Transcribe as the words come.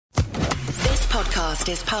podcast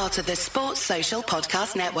is part of the Sports Social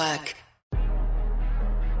Podcast Network.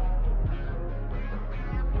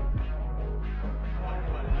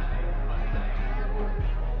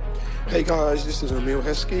 Hey guys, this is Emil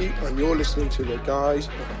Heskey and you're listening to the guys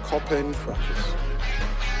at Kop End Fracas.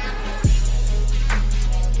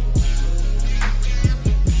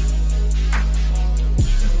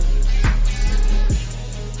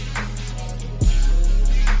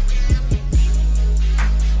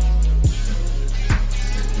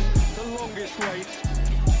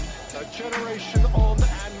 Generation on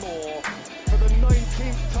and more for the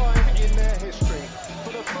 19th time in their history,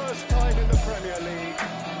 for the first time in the Premier League,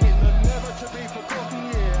 in the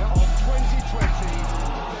never-to-be-forgotten year of 2020,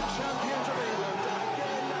 the champions of England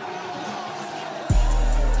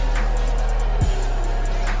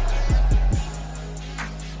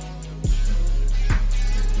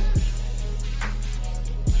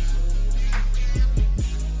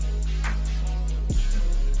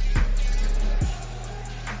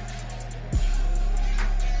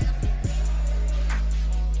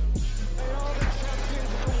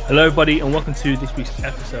Hello everybody and welcome to this week's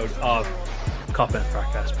episode of Kop End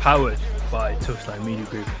Fracas, powered by Touchline Media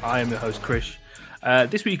Group. I am your host Krish.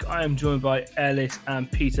 This week I am joined by Ellis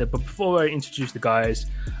and Peter, but before I introduce the guys,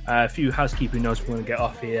 a few housekeeping notes we want to get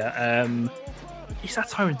off here. It's that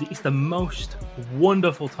time it's the most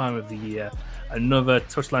wonderful time of the year. Another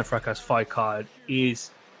Touchline Fracas fight card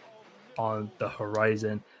is on the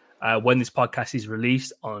horizon. When this podcast is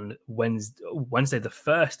released on Wednesday, the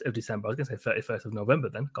 1st of December, I was going to say 31st of November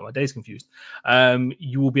then, got my days confused.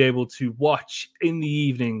 You will be able to watch in the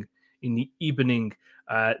evening, the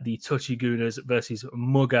Touchy Gooners versus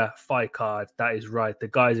Mugger fight card. That is right. The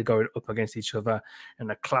guys are going up against each other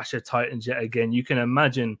in a clash of titans yet again. You can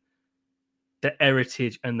imagine the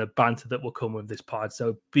heritage and the banter that will come with this pod.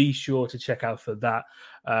 So be sure to check out for that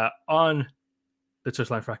on the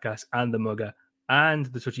Touchline Fracas and the Mugger and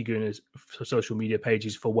the Touchy Gooners social media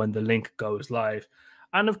pages for when the link goes live.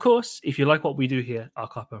 And of course, if you like what we do here at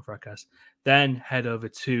Kop End Fracas, then head over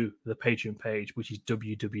to the Patreon page, which is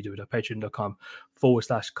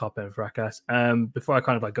www.patreon.com/Kop End Fracas. Before I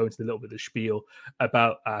kind of go into a little bit of the spiel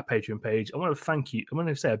about our Patreon page, I want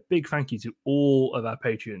to say a big thank you to all of our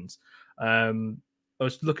patrons. I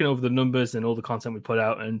was looking over the numbers and all the content we put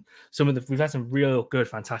out, and we've had some real good,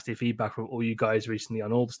 fantastic feedback from all you guys recently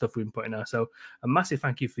on all the stuff we've been putting out. So a massive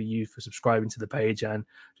thank you for you for subscribing to the page and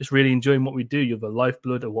just really enjoying what we do. You're the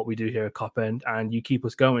lifeblood of what we do here at Kop End, and you keep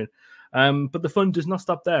us going. But the fun does not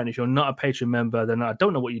stop there. And if you're not a Patreon member, then I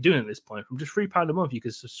don't know what you're doing at this point. From just £3 a month, you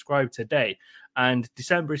can subscribe today. And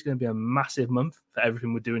December is going to be a massive month for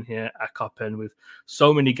everything we're doing here at Kop End, with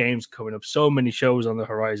so many games coming up, so many shows on the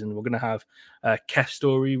horizon. We're going to have a Kef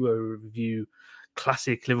story where we review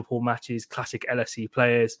classic Liverpool matches, classic LSE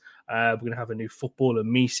players. We're going to have a new Football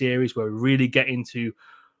and Me series where we really get into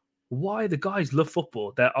why the guys love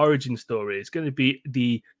football, their origin story. It's going to be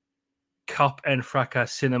the Kop End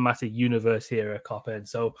Fracas cinematic universe here at Kop End.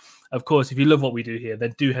 So, of course, if you love what we do here,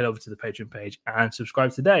 then do head over to the Patreon page and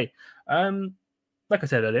subscribe today. Like I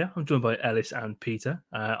said earlier, I'm joined by Ellis and Peter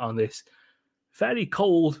on this fairly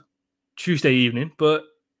cold Tuesday evening, but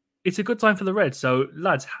it's a good time for the Reds. So,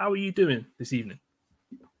 lads, how are you doing this evening?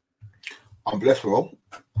 I'm blessed, bro.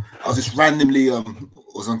 I was just randomly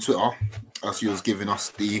was on Twitter as you was giving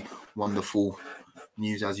us the wonderful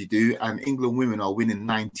news as you do, and England women are winning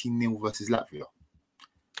 19-0 versus Latvia.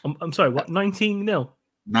 I'm sorry, what? 19-0?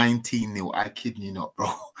 19-0. I kid you not, bro.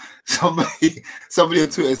 Somebody on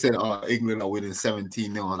Twitter said, England are winning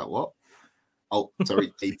 17-0. I was like, what? Oh,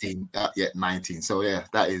 sorry, 18. 19. So, yeah,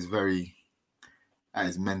 that is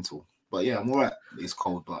mental. But, yeah, I'm all right. It's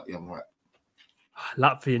cold, but, yeah, I'm all right.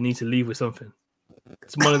 Latvia need to leave with something.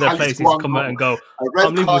 It's one of their players needs to come out and go,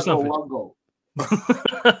 I'm leaving with something.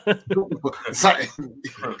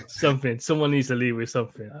 Someone needs to leave with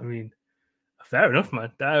something. I mean, fair enough, man.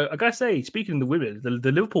 I gotta say, speaking of the women,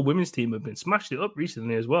 the Liverpool women's team have been smashed it up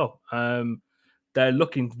recently as well. They're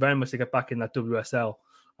looking very much to get back in that WSL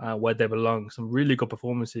where they belong. Some really good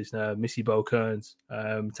performances. Missy Bo-Kearns,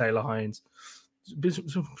 Taylor Hines.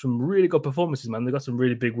 Some really good performances, man. They got some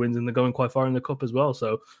really big wins and they're going quite far in the cup as well.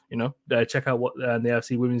 So, check out what the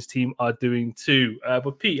FC women's team are doing too.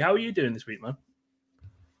 But Pete, how are you doing this week, man?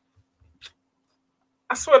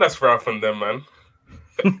 I swear that's Ralph and them, man.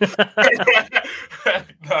 I'm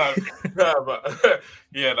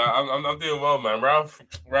doing well, man. Ralph,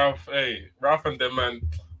 and them, man.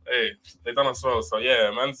 Hey, they done us well. So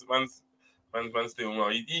yeah, man's doing well.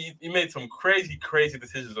 He made some crazy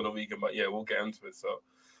decisions on the weekend, but yeah, we'll get into it. So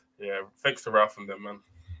yeah, thanks to Ralph and them, man.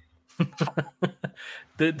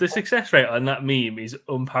 The success rate on that meme is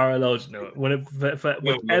unparalleled. You know,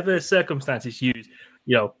 whatever circumstances used,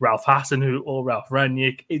 you know, Ralph Hassan or Ralph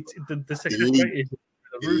Rangnick, it's the success rate is the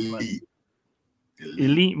roof, man.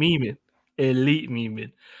 Elite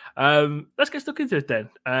memeing. Let's get stuck into it then.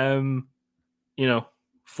 You know,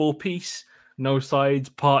 4-piece, no sides,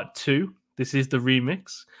 part 2. This is the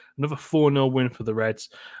remix. Another 4-0 win for the Reds.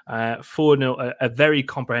 4-0, a very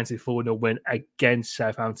comprehensive 4-0 win against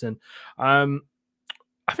Southampton. I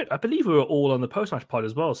believe we were all on the post-match pod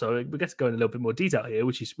as well, so we get to go in a little bit more detail here,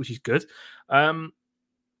 which is good.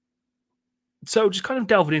 So just kind of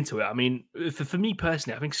delving into it. I mean, for me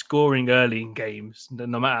personally, I think scoring early in games,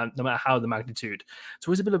 no matter how the magnitude, it's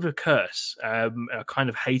always a bit of a curse. I kind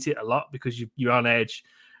of hate it a lot because you're on edge.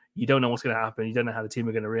 You don't know what's going to happen. You don't know how the team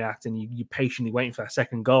are going to react, and you're patiently waiting for that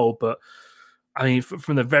second goal. But I mean,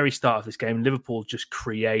 from the very start of this game, Liverpool just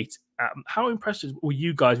create. How impressed were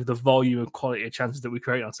you guys with the volume and quality of chances that we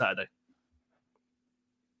create on Saturday?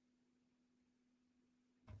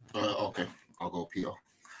 Okay, I'll go, Peter.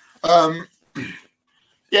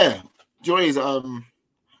 Yeah, joy is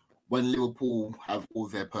when Liverpool have all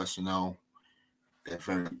their personnel, they're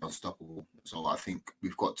very unstoppable. So I think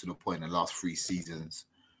we've got to the point in the last 3 seasons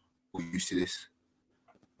we're used to this,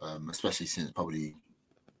 especially since probably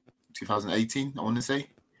 2018. I want to say,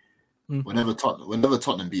 whenever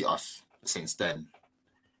Tottenham beat us since then,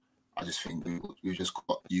 I just think we've just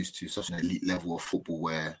got used to such an elite level of football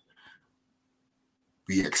where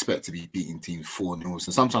we expect to be beating teams 4-0. And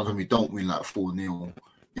sometimes when we don't win like 4-0,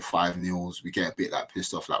 5-0, we get a bit like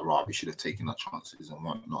pissed off, like, right, we should have taken our chances and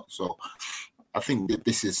whatnot. So I think that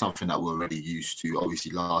this is something that we're already used to.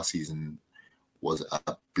 Obviously, last season was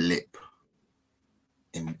a blip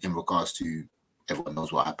in regards to everyone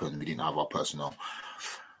knows what happened. We didn't have our personnel.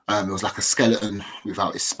 It was like a skeleton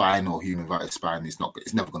without its spine, or human without its spine. It's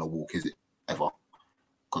never going to walk, is it? Ever.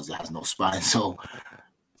 Because it has no spine. So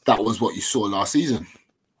that was what you saw last season.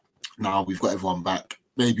 Now we've got everyone back.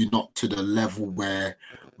 Maybe not to the level where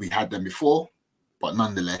we had them before, but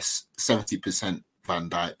nonetheless, 70% Van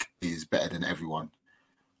Dijk is better than everyone.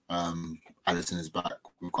 Alisson is back.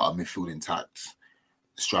 We've got our midfield intact.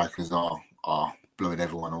 Strikers are blowing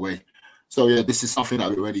everyone away. So yeah, this is something that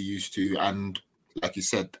we're already used to. And like you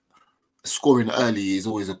said, scoring early is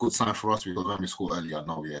always a good sign for us, because when we score early, I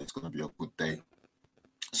know, it's going to be a good day.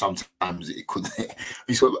 Sometimes it could.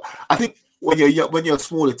 I think when you're a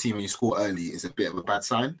smaller team and you score early, it's a bit of a bad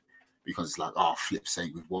sign, because it's like, oh, flip's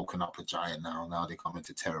sake, we've woken up a giant now. Now they're coming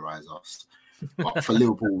to terrorize us. But for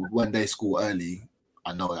Liverpool, when they score early,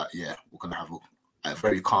 I know that we're gonna have a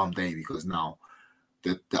very calm day, because now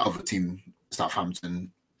the other team,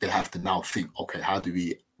 Southampton, they have to now think, okay, how do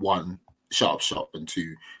we, 1, shut up shop, and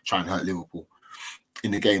 2, try and hurt Liverpool.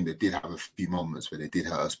 In the game, they did have a few moments where they did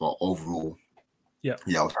hurt us, but overall, I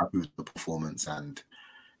was happy with the performance, and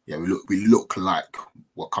we look like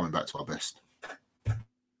we're coming back to our best.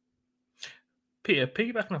 Peter,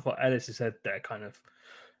 piggybacking off what Ellis has said there, kind of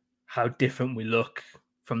how different we look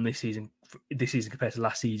from this season compared to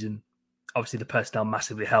last season. Obviously, the personnel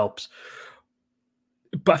massively helps.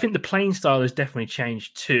 But I think the playing style has definitely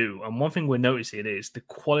changed too. And one thing we're noticing is the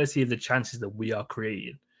quality of the chances that we are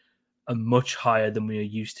creating are much higher than we are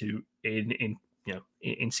used to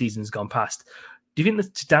in seasons gone past. Do you think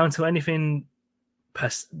that's down to anything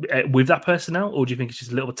with that personnel, or do you think it's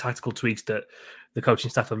just a little tactical tweaks that the coaching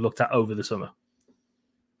staff have looked at over the summer?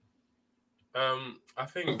 I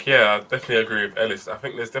think, I definitely agree with Ellis. I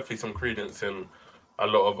think there's definitely some credence in a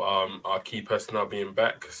lot of our key personnel being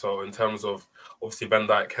back. So in terms of, obviously, Van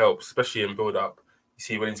Dijk helps, especially in build-up. You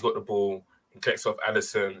see, when he's got the ball, he collects off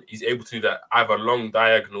Alisson, he's able to do that either long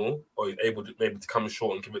diagonal, or he's able to maybe to come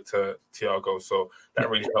short and give it to Thiago. So that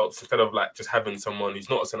really helps, instead of like just having someone who's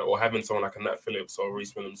not a centre, or having someone like a Nat Phillips or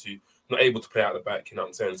Reece Williams who's not able to play out the back, you know what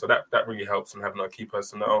I'm saying? So that really helps in having our key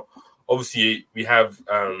personnel. Obviously, we have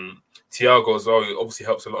Thiago as well, who obviously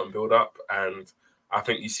helps a lot in build-up. And I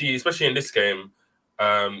think you see, especially in this game,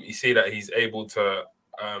 you see that he's able to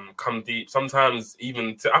come deep. Sometimes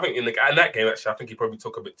even I think in that game, actually, I think he probably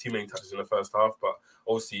took a bit too many touches in the first half, but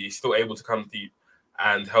obviously he's still able to come deep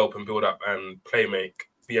and help and build up and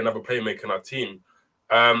be another playmaker in our team.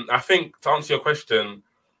 I think, to answer your question,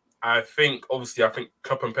 I think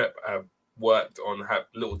Kop and Pep have worked on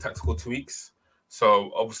little tactical tweaks.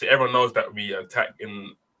 So obviously everyone knows that we attack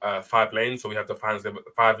in 5 lanes. So we have the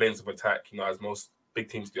 5 lanes of attack, as most big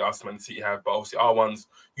teams do, Arsenal and City have. But obviously our ones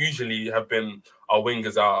usually have been, our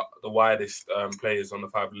wingers are the widest players on the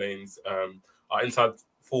 5 lanes. Our inside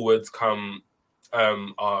forwards come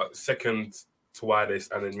our second to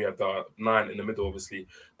widest, and then we have the 9 in the middle, obviously.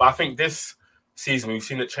 But I think this season, we've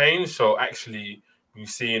seen it change. So actually, we've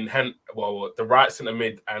seen the right centre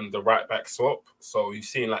mid and the right back swap. So we've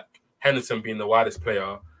seen like Henderson being the widest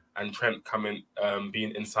player and Trent coming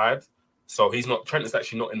being inside. So Trent is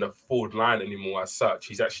actually not in the forward line anymore as such.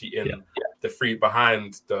 He's actually in the three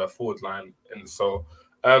behind the forward line. And so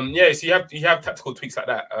so you have tactical tweaks like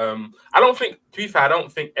that. I don't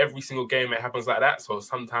think every single game it happens like that. So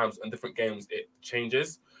sometimes in different games it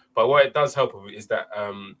changes. But what it does help with is that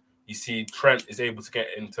you see Trent is able to get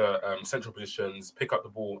into central positions, pick up the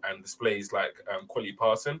ball, and displays like quality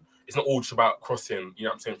passing. It's not all just about crossing. You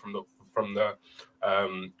know what I'm saying, from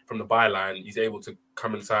the byline. He's able to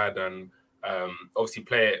come inside and obviously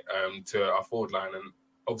play it to our forward line and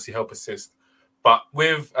obviously help assist. But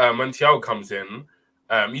with when Thiago comes in,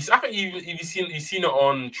 I think you've seen it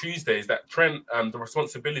on Tuesdays that Trent, the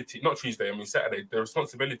responsibility, not Tuesday, Saturday, the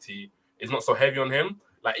responsibility is not so heavy on him.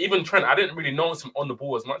 Like even Trent, I didn't really notice him on the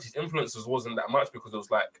ball as much. His influences wasn't that much because it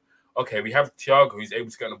was like, okay, we have Thiago who's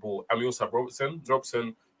able to get on the ball, and we also have Robertson.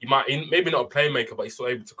 Robertson, maybe not a playmaker, but he's still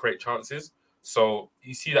able to create chances. So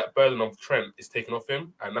you see that burden of Trent is taken off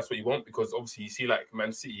him, and that's what you want because obviously you see like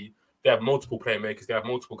Man City, they have multiple playmakers, they have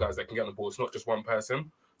multiple guys that can get on the ball. It's not just one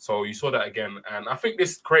person. So you saw that again, and I think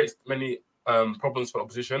this creates many problems for the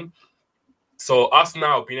opposition. So us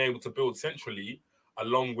now being able to build centrally,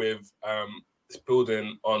 along with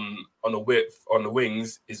building on the width on the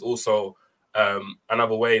wings, is also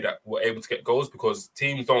another way that we're able to get goals because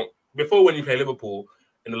teams don't. Before, when you play Liverpool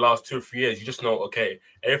in the last 2 or 3 years, you just know, okay,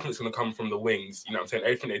 everything's going to come from the wings. You know what I'm saying?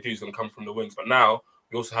 Everything they do is going to come from the wings. But now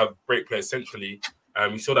we also have great players centrally.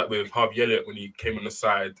 You saw that with Harvey Elliott when he came on the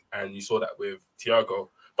side, and you saw that with Thiago.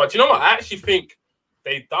 But you know what? I actually think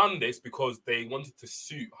they done this because they wanted to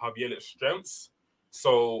suit Harvey Elliott's strengths.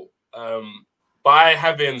 So by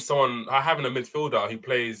having a midfielder who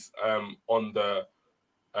plays on the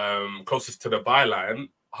closest to the byline,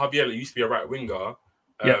 Harvey Elliott used to be a right winger.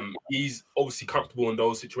 He's obviously comfortable in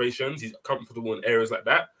those situations. He's comfortable in areas like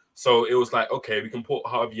that. So it was like, okay, we can put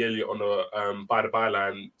Harvey Elliott on the by the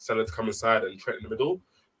byline, Salah to come inside and Trent in the middle.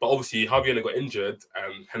 But obviously, Harvey Elliott got injured,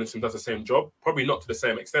 and Henderson does the same job. Probably not to the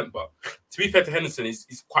same extent, but to be fair to Henderson,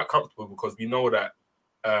 he's quite comfortable because we know that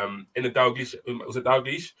in the Dalglish, was it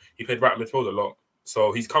Dalglish? He played right midfield a lot,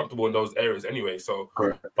 so he's comfortable in those areas anyway. So,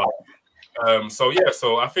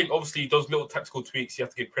 so I think obviously those little tactical tweaks, you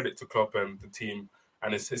have to give credit to Klopp and the team,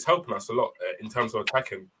 and it's helping us a lot in terms of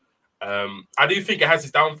attacking. I do think it has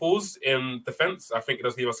its downfalls in defence. I think it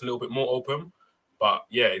does leave us a little bit more open. But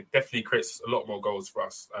yeah, it definitely creates a lot more goals for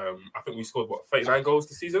us. I think we scored 39 goals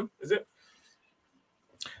this season, is it?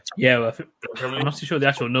 Yeah, well, I'm not too sure the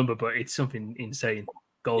actual number, but it's something insane.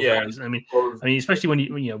 Goals. Yeah. I mean, especially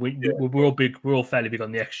when we're all fairly big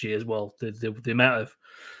on the XG as well. The amount of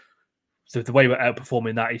the way we're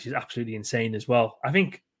outperforming that is just absolutely insane as well. I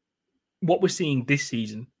think what we're seeing this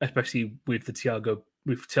season, especially with Thiago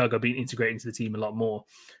being integrated into the team a lot more,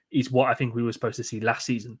 is what I think we were supposed to see last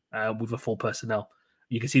season with a full personnel.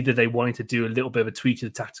 You can see that they wanted to do a little bit of a tweak to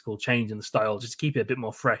the tactical change in the style, just to keep it a bit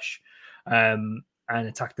more fresh and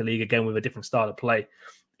attack the league again with a different style of play.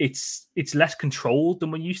 It's less controlled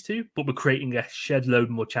than we're used to, but we're creating a shed load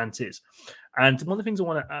more chances. And one of the things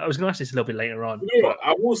I was going to ask this a little bit later on. Yeah, but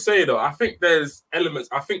I will say though, I think there's elements.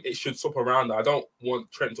 I think it should swap around. I don't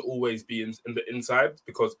want Trent to always be in the inside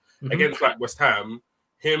because against like West Ham,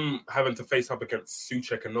 him having to face up against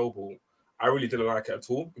Souček and Noble, I really didn't like it at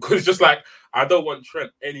all because it's just like I don't want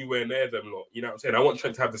Trent anywhere near them lot. You know what I'm saying? I want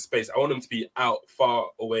Trent to have the space. I want him to be out far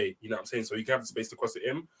away. You know what I'm saying? So you can have the space to cross it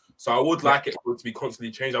in. So I would like it to be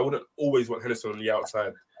constantly changed. I wouldn't always want Henderson on the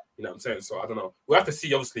outside. You know what I'm saying? So I don't know. We'll have to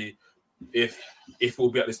see, obviously, if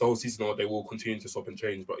we'll be at this the whole season or they will continue to swap and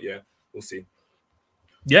change. But yeah, we'll see.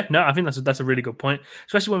 Yeah, no, I think that's a really good point,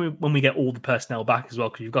 especially when we get all the personnel back as well,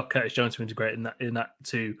 because you've got Curtis Jones to integrate in that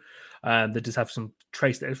too. They just have some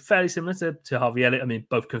traits that are fairly similar to Harvey Elliott. I mean,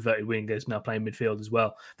 both converted wingers now playing midfield as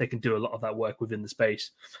well. They can do a lot of that work within the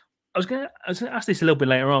space. I was gonna ask this a little bit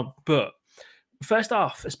later on, but first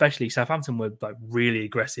off, especially Southampton were like really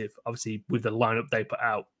aggressive. Obviously, with the lineup they put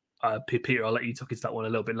out. Peter, I'll let you talk into that one a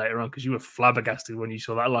little bit later on because you were flabbergasted when you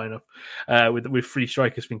saw that lineup with three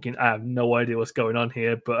strikers, thinking, I have no idea what's going on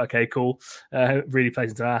here, but okay, cool. Really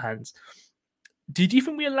plays into our hands. Did you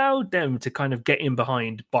think we allowed them to kind of get in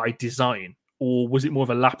behind by design, or was it more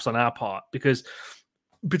of a lapse on our part? Because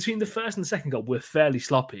between the first and the second goal, we're fairly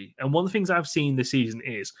sloppy. And one of the things I've seen this season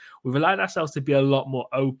is we've allowed ourselves to be a lot more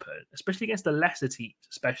open, especially against the lesser teams,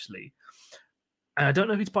 especially. And I don't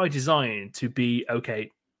know if it's by design to be,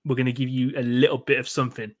 okay, we're going to give you a little bit of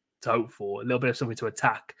something to hope for, a little bit of something to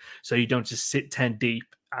attack, so you don't just sit 10 deep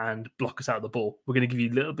and block us out of the ball. We're going to give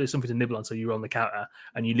you a little bit of something to nibble on so you're on the counter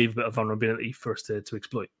and you leave a bit of vulnerability for us to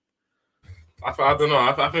exploit. I don't know.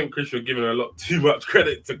 I think Chris, you're giving a lot too much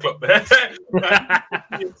credit to Klopp there.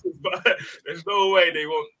 But there's no way they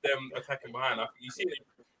want them attacking behind. You see it?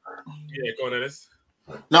 Yeah, go on, Ellis.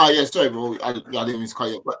 No, yeah, sorry, bro. I didn't mean to cut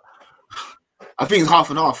you, but I think it's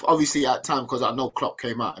half and half. Obviously, at time, because I know Klopp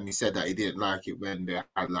came out and he said that he didn't like it when they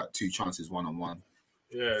had like 2 chances 1-on-1.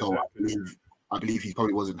 Yeah, so exactly. I believe he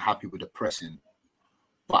probably wasn't happy with the pressing.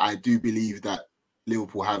 But I do believe that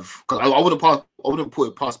Liverpool have, because I wouldn't put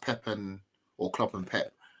it past Pep or Klopp and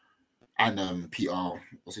Pep and Peter,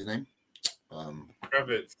 what's his name?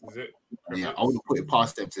 Kravitz, is it? Kravitz? Yeah, I wouldn't put it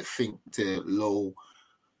past them to think to lull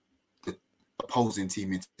the opposing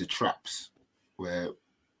team into the traps where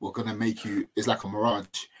we're gonna make you. It's like a mirage.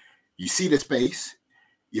 You see the space,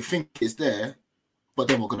 you think it's there, but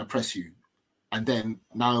then we're gonna press you, and then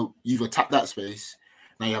now you've attacked that space.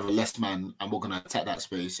 Now you have a less man, and we're gonna attack that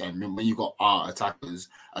space. And when you got our attackers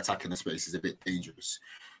attacking the space, is a bit dangerous.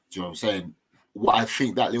 Do you know what I'm saying? What I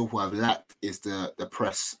think that Liverpool have lacked is the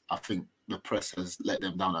press. I think the press has let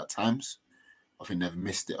them down at times. I think they've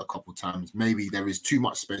missed it a couple of times. Maybe there is too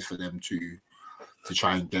much space for them to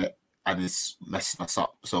try and get, and it's messing us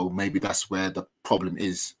up. So maybe that's where the problem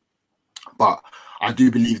is. But I do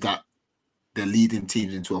believe that they're leading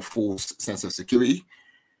teams into a false sense of security,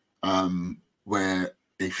 where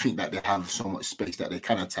they think that they have so much space that they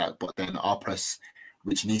can attack, but then our press,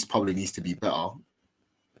 which probably needs to be better,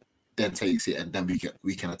 then takes it, and then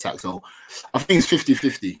we can attack. So I think it's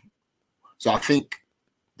 50-50. So I think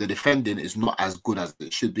the defending is not as good as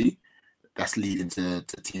it should be. That's leading to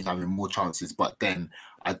teams having more chances. But then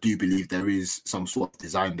I do believe there is some sort of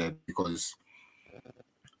design there, because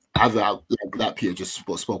that Peter just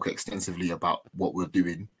spoke extensively about what we're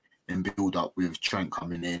doing in build up with Trent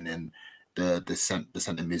coming in and the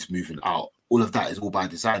centre mids moving out. All of that is all by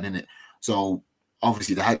design, isn't it? So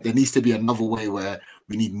obviously there needs to be another way where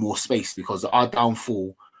we need more space, because our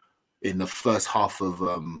downfall in the first half of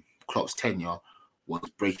Klopp's tenure was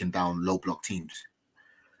breaking down low block teams.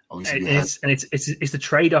 Obviously, it's the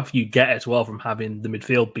trade-off you get as well from having the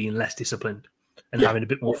midfield being less disciplined and having a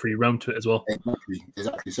bit more free roam to it as well.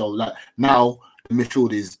 Exactly. So like now the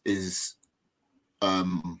midfield is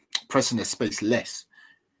pressing their space less.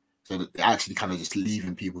 So that they're actually kind of just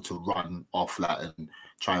leaving people to run off that and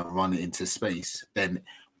try and run it into space. Then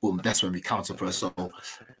boom, that's when we counter press. So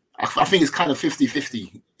I think it's kind of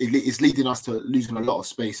 50-50. It's leading us to losing a lot of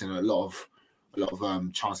space and a lot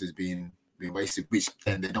of chances being wasted, which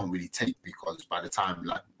then they don't really take, because by the time,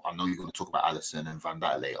 like, I know you're going to talk about Alisson and Van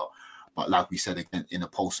Dijk later, but like we said again in the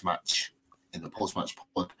post-match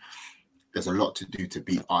pod, there's a lot to do to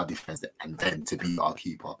beat our defense and then to beat our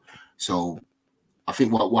keeper. So I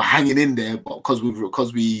think we're hanging in there, but because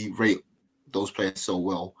we rate those players so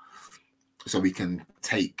well, so we can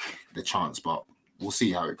take the chance, but we'll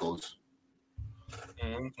see how it goes.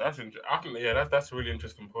 That's interesting. I think that's a really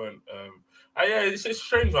interesting point. It's a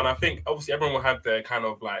strange one. I think obviously everyone will have their kind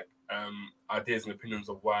of like ideas and opinions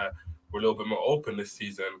of why we're a little bit more open this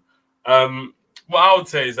season. What I would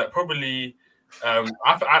say is that probably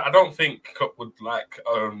I don't think Klopp would like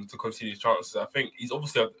to concede his chances. I think he's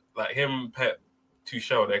obviously like him, Pep,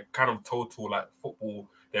 Tuchel. They're kind of total like football.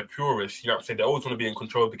 They're purists. You know what I'm saying? They always want to be in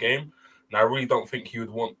control of the game. And I really don't think he would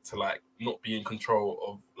want to like not be in control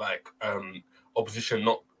of like opposition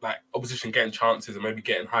getting chances and maybe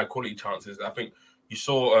getting high quality chances. I think you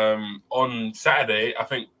saw on Saturday, I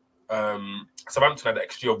think Southampton had an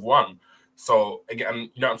XG of 1. So again,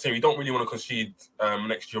 you know what I'm saying? We don't really want to concede an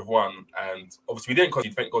XG of 1, and obviously we didn't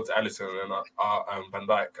concede, thank God, to Alisson and Van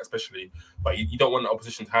Dijk especially. But you don't want the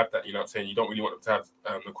opposition to have that. You know what I'm saying? You don't really want them to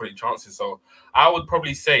have the quality chances. So I would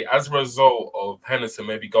probably say, as a result of Henderson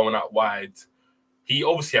maybe going out wide, he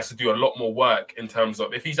obviously has to do a lot more work in terms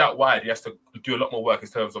of, if he's out wide, he has to do a lot more work in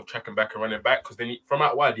terms of tracking back and running back, because then from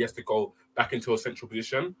out wide he has to go back into a central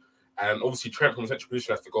position. And obviously Trent from the central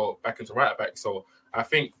position has to go back into right back. So I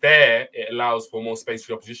think there it allows for more space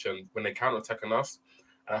for the opposition when they counter-attacking us.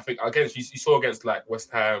 And I think against you saw against like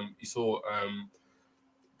West Ham, you saw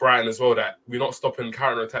Brighton as well, that we're not stopping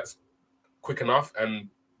counter-attacks quick enough, and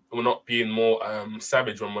we're not being more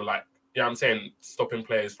savage when we're like, yeah, I'm saying stopping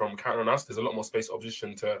players from countering us. There's a lot more space for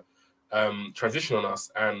opposition to transition on us.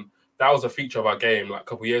 And that was a feature of our game like a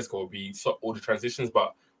couple of years ago. We stopped all the transitions,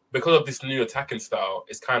 but because of this new attacking style,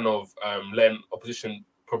 it's kind of letting opposition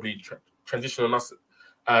probably transition on us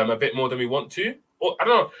a bit more than we want to. Or I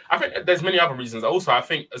don't know. I think there's many other reasons. Also, I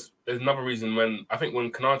think there's another reason when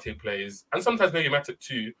Konate plays, and sometimes maybe Matip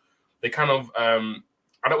too, they kind of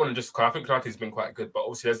I don't want to just. I think Konate's been quite good, but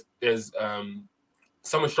obviously there's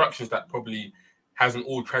some instructions that probably hasn't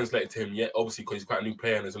all translated to him yet, obviously because he's quite a new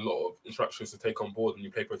player and there's a lot of instructions to take on board when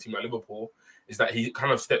you play for a team like Liverpool, is that he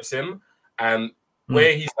kind of steps in and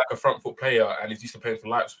where he's like a front foot player and he's used to playing for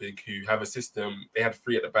Leipzig, who have a system, they had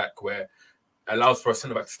 3 at the back where allows for a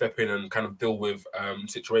centre back to step in and kind of deal with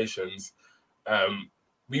situations.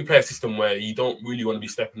 We play a system where you don't really want to be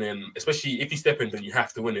stepping in, especially if you step in, then you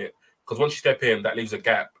have to win it. Because once you step in, that leaves a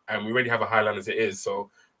gap, and we already have a high line as it is. So,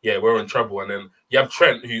 yeah, we're in trouble. And then you have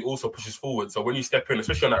Trent, who also pushes forward. So when you step in,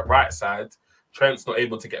 especially on that right side, Trent's not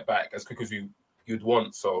able to get back as quick as you'd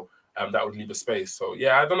want. So that would leave a space. So,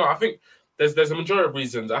 yeah, I don't know. I think there's a majority of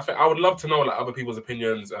reasons. I would love to know like other people's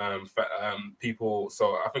opinions, people.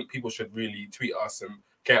 So I think people should really tweet us and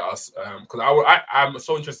get us, because I'm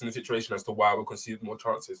so interested in the situation as to why we conceded more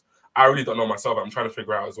chances. I really don't know myself. I'm trying to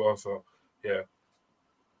figure out as well. So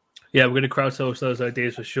yeah, we're going to crowdsource those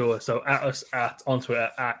ideas for sure. So at us on Twitter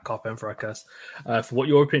at Kop End Fracas for what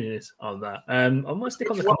your opinion is on that. I'm going to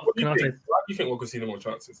stick on the. What do you think? Why do you think we're conceding more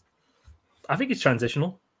chances? I think it's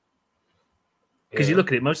transitional. Because you look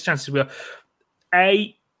at it, most chances we are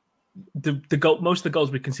the goal. Most of the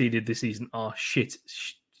goals we conceded this season are shit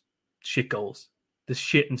goals. The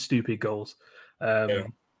shit and stupid goals,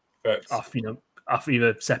 off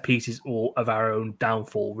either set pieces or of our own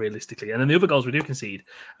downfall, realistically. And then the other goals we do concede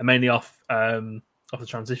are mainly off the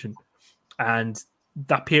transition. And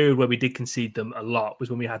that period where we did concede them a lot was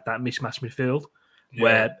when we had that mishmash midfield,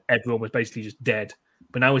 where everyone was basically just dead.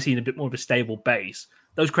 But now we're seeing a bit more of a stable base.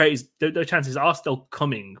 Those chances are still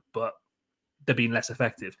coming, but they're being less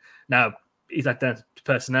effective. Now, is that down to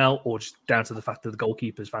personnel or just down to the fact that the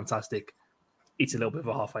goalkeeper is fantastic? It's a little bit of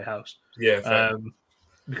a halfway house. Yeah.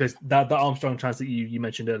 Because that Armstrong chance that you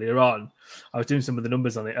mentioned earlier on, I was doing some of the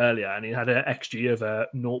numbers on it earlier, and it had an XG of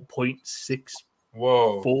 0.64.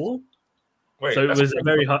 Whoa. Wait, so it was a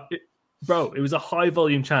very high... Bro, it was a high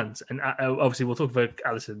volume chance, and obviously we'll talk about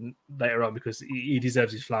Alisson later on because he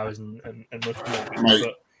deserves his flowers and much more.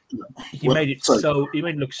 But he made it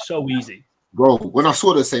look so easy. Bro, when I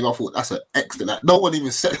saw the save, I thought that's an excellent. Like, no one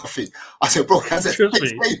even said nothing. I said, bro, that's a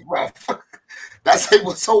save, bro. That save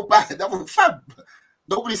was so bad. That was fab.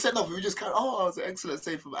 Nobody said nothing. We just kind of, it's an excellent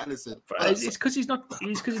save from Alisson. It's because he's not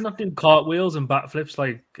doing cartwheels and backflips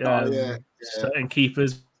like certain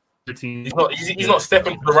keepers. He's not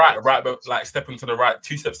stepping to the right, but like stepping to the right,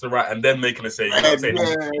 2 steps to the right, and then making a save. You know what I'm saying?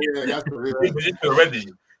 That's position already.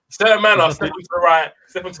 Certain man are stepping to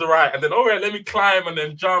the right, and then let me climb and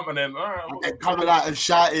then jump and then coming out and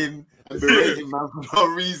shouting and berating man for no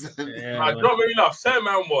reason. Yeah, don't make me laugh. Certain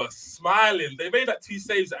man was smiling. They made like 2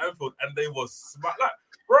 saves at Anfield, and they was smiling. Like,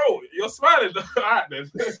 bro, you're smiling. All right,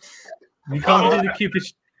 then. You can't do the Cupid.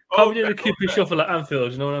 Can't do the Cupid shuffle at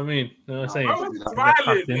Anfield. You know what I mean? You know what I'm saying? I was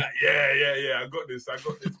smiling. Like, yeah. I got this.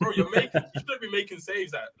 Bro, you should be making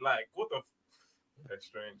saves at like what the. That's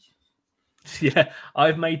strange. Yeah,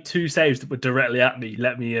 I've made 2 saves that were directly at me.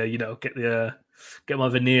 Let me, get my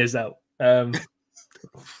veneers out.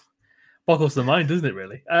 Boggles the mind, doesn't it?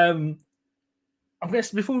 Really. I'm going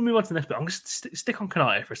to, before we move on to the next bit, I'm going to stick on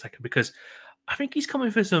Konate for a second because I think he's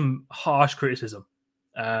coming for some harsh criticism.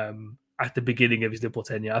 At the beginning of his Liverpool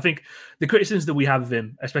tenure, I think the criticisms that we have of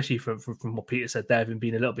him, especially from what Peter said there, of him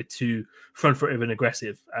being a little bit too front-footed and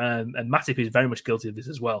aggressive, and Matip is very much guilty of this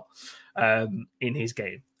as well in his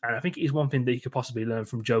game. And I think it is one thing that he could possibly learn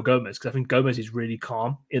from Joe Gomez, because I think Gomez is really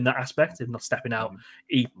calm in that aspect of not stepping out.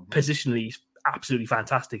 Positionally, he's absolutely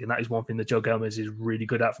fantastic, and that is one thing that Joe Gomez is really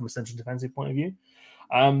good at from a central defensive point of view.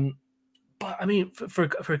 But I mean, for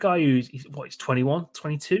a guy who's 21,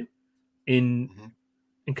 22 in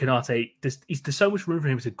Konate, there's so much room for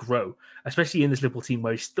him to grow, especially in this Liverpool team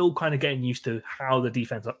where he's still kind of getting used to how the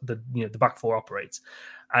defense, the back four operates,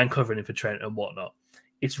 and covering him for Trent and whatnot.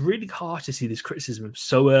 It's really hard to see this criticism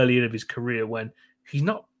so early in his career when he's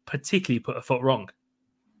not particularly put a foot wrong.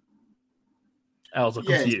 Els, I'll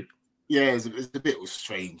come to you. Yeah, it's a bit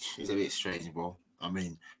strange. It's a bit strange, bro. I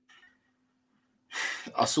mean,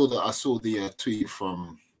 I saw the tweet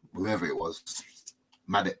from whoever it was,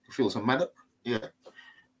 Maddock. I feel it was from Maddock. Yeah.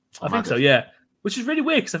 I think so, yeah. Which is really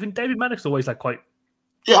weird because I think David Maddock's always like quite.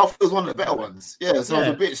 Yeah, I thought it was one of the better ones. Yeah, so it was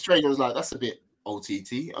a bit strange. I was like, that's a bit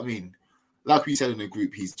OTT. I mean, like we said in the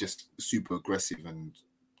group, he's just super aggressive and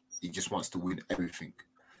he just wants to win everything.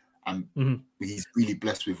 And he's really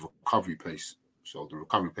blessed with recovery pace. So the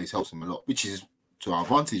recovery pace helps him a lot, which is to our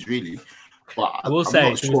advantage, really. But I will say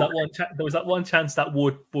there was that one chance that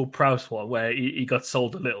Ward Prowse one where he got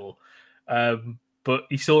sold a little. But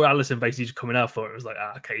he saw Alisson basically just coming out for it. It was like,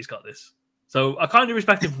 okay, he's got this. So I kind of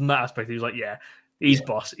respect him from that aspect. He was like, he's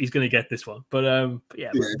boss. He's going to get this one. But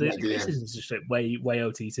this is just like way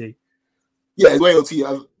OTT. Yeah, loyalty.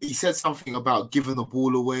 He said something about giving the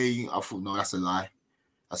ball away. I thought, no, that's a lie.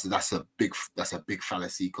 That's a big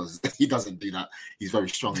fallacy because he doesn't do that. He's very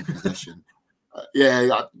strong in possession.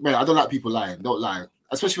 Man, I don't like people lying. Don't lie,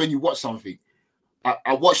 especially when you watch something.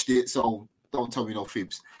 I watched it, so don't tell me no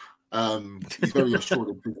fibs. He's very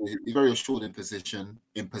assured. He's very assured in possession.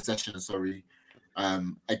 Sorry.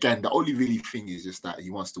 Again, the only really thing is just that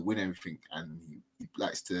he wants to win everything, and he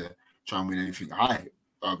likes to try and win everything high.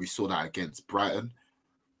 We saw that against Brighton.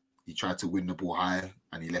 He tried to win the ball high,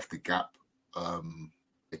 and he left the gap.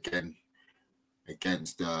 Again,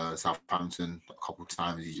 against Southampton a couple of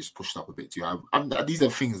times, he just pushed up a bit too high. These are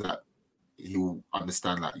things that he will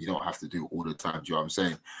understand that you don't have to do all the time. Do you know what I'm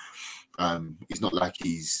saying? It's not like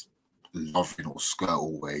he's Lovren or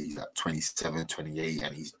Skirtle where he's at 27, 28,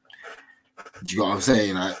 and he's. Do you know what I'm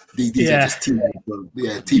saying? Like, these are just team.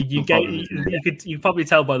 You probably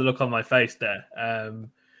tell by the look on my face there.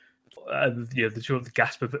 The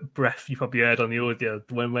gasp of breath you probably heard on the audio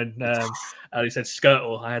when Ali said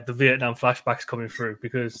Skirtle. I had the Vietnam flashbacks coming through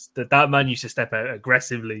because that man used to step out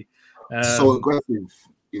aggressively. So aggressive.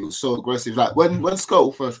 He was so aggressive. Like when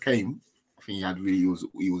Skirtle first came, I think he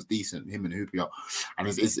was decent. Him and Hoopier, and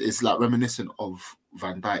it's like reminiscent of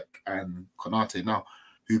Van Dijk and Konate. Now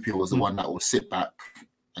Hoopier was the one that would sit back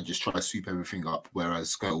and just try to sweep everything up,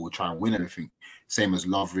 whereas Skirtle would try and win everything. Same as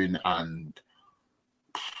Lovren and.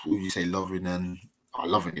 Who would you say Lovren and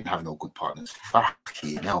Lovren didn't have no good partners.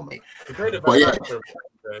 Fucking hell, mate. Whenever Lovren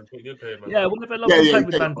played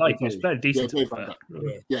with Van Dijk, he was very decent.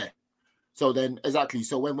 Yeah. So then, exactly.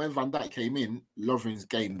 So when Van Dijk came in, Lovren's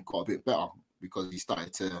game got a bit better because he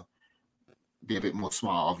started to be a bit more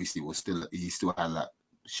smart. Obviously, he still had that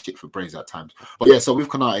shit for brains at times. But yeah, so with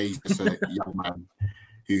Konate, he's just a young man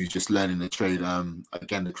who's just learning the trade.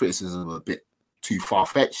 Again, the criticism are a bit too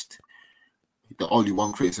far-fetched. The only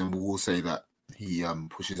one criticism will say that he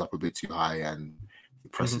pushes up a bit too high and he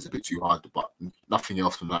presses a bit too hard, but nothing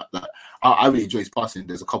else from that. I really enjoy his passing.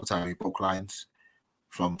 There's a couple times he broke lines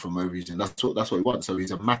from over region. That's what he wants. So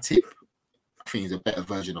he's a Matip. I think he's a better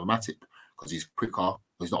version of Matip because he's quicker. Well,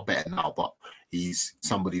 he's not better now, but he's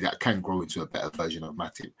somebody that can grow into a better version of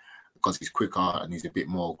Matip because he's quicker and he's a bit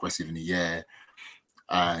more aggressive in the air.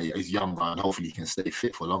 He's younger and hopefully he can stay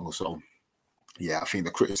fit for longer. So. Yeah, I think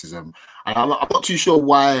the criticism, and I'm not too sure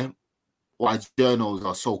why journals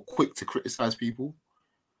are so quick to criticize people.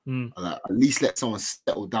 Like, at least let someone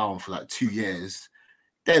settle down for like 2 years,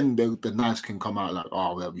 then the knives can come out like,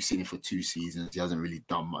 oh well, we've seen him for 2 seasons. He hasn't really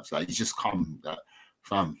done much. Like, he's just come,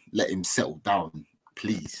 fam, let him settle down,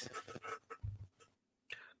 please.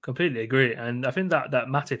 Completely agree, and I think that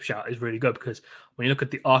Matip shout is really good because when you look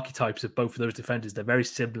at the archetypes of both of those defenders, they're very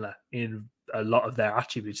similar in a lot of their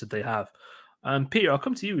attributes that they have. Peter, I'll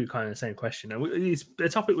come to you with kind of the same question. And it's a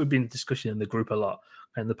topic we've been discussing in the group a lot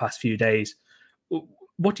in the past few days.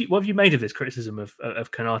 What have you made of this criticism of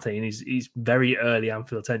Konate in his very early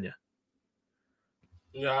Anfield tenure?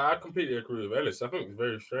 Yeah, I completely agree with Ellis. I think it's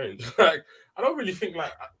very strange. Like, I don't really think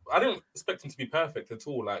I didn't expect him to be perfect at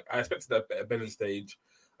all. Like, I expected a better balance stage,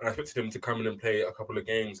 and I expected him to come in and play a couple of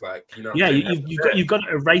games. Like, you know, you've got to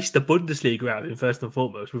erase the Bundesliga out in first and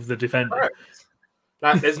foremost with the defender. Right.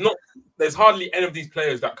 Like, there's hardly any of these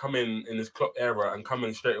players that come in this Klopp era and come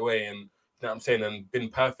in straight away and, you know what I'm saying, and been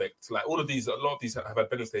perfect. Like, a lot of these have had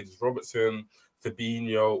better stages. Robertson,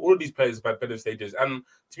 Fabinho, all of these players have had better stages. And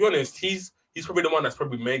to be honest, he's probably the one that's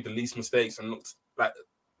probably made the least mistakes and looks like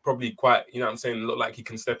probably quite, you know what I'm saying, look like he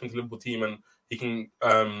can step into the Liverpool team and he can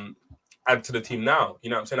add to the team now. You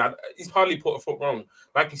know what I'm saying? He's hardly put a foot wrong.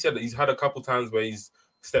 Like you said, he's had a couple times where he's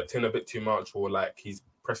stepped in a bit too much or like he's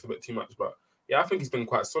pressed a bit too much, but yeah, I think he's been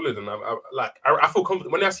quite solid, and I feel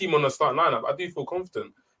confident when I see him on the starting lineup. I do feel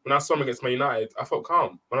confident. When I saw him against Man United, I felt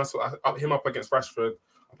calm. When I saw him up against Rashford,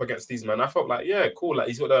 up against these men, I felt like, yeah, cool. Like,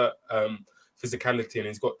 he's got the physicality and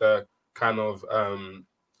he's got the kind of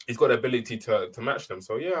he's got the ability to match them.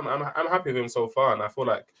 So yeah, I'm happy with him so far, and I feel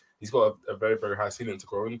like he's got a very, very high ceiling to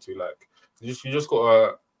grow into. Like, you just got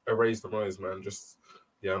to erase the noise, man. Just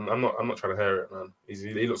yeah, I'm not trying to hear it, man.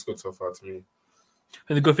 He looks good so far to me.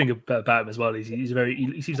 And the good thing about him as well is he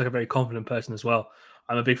seems like a very confident person as well.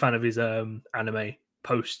 I'm a big fan of his anime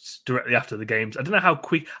posts directly after the games. I don't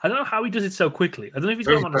know how he does it so quickly. I don't know if he's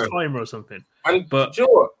got him on a timer or something. But do you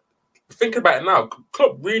know what? Think about it now.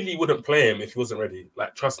 Klopp really wouldn't play him if he wasn't ready.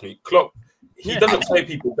 Like, trust me, Klopp, he doesn't play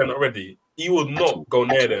people if they're not ready. He will not go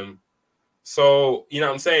near them. So, you know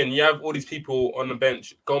what I'm saying? You have all these people on the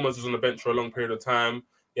bench. Gomez was on the bench for a long period of time.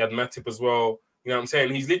 You had Matip as well. You know what I'm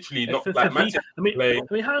saying? He's literally not like Matip. I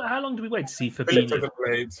mean, how long do we wait to see Fabinho?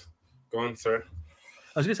 Go on, sir.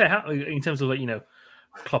 I was going to say, how, in terms of, like, you know,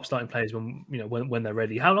 Klopp starting players when they're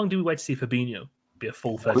ready. How long do we wait to see Fabinho be a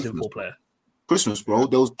full first Liverpool player? Christmas, bro.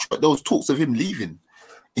 There was talks of him leaving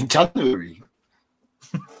in January.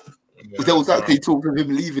 There was actually talk of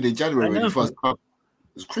him leaving in January when he first come.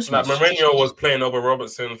 It was Christmas. Like Mourinho was playing over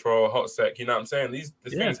Robertson for a hot sec. You know what I'm saying? These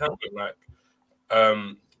things happen. Like,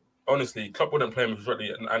 honestly, Klopp wouldn't play him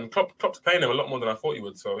shortly, and Klopp's paying him a lot more than I thought he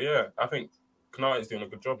would. So yeah, I think Konate's doing a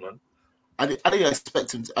good job, man. I didn't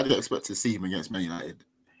expect him. I didn't expect to see him against Man United.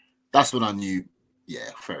 That's when I knew. Yeah,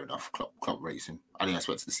 fair enough. Klopp racing. I didn't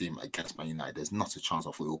expect to see him against Man United. There's not a chance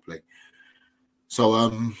I thought he'll play. So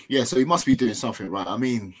so he must be doing something right. I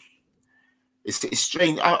mean, it's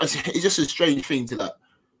strange. It's just a strange thing to like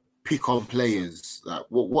pick on players. Like,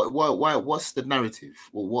 what's the narrative?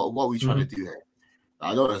 What are we trying to do here?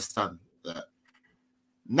 I don't understand that.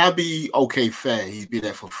 Naby, okay, fair. He's been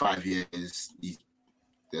there for 5 years. He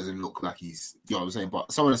doesn't look like he's, you know what I'm saying?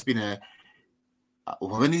 But someone that's been there,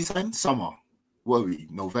 when he's in summer, what are we?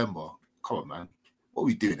 November? Come on, man. What are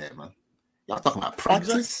we doing there, man? Y'all talking about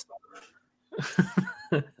practice?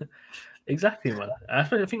 Exactly, man. I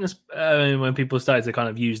think that's when people started to kind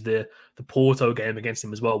of use the Porto game against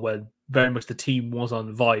him as well, where very much the team was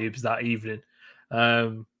on vibes that evening.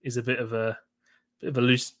 Is a bit of a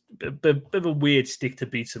loose, bit of a weird stick to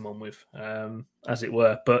beat someone with, as it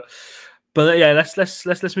were. But yeah,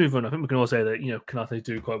 let's move on. I think we can all say that Konate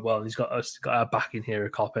do quite well. He's got our back in here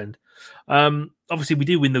at Kop End. Obviously, we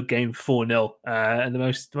do win the game 4-0, and the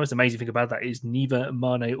most amazing thing about that is neither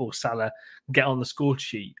Mane or Salah get on the score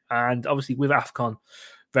sheet. And obviously, with AFCON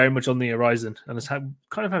very much on the horizon, and it's kind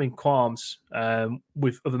of having qualms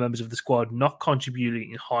with other members of the squad not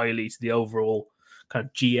contributing highly to the overall kind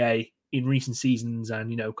of GA in recent seasons,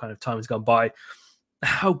 and kind of time has gone by.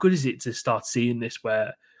 How good is it to start seeing this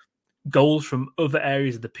where goals from other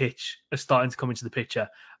areas of the pitch are starting to come into the picture,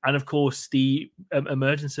 and of course the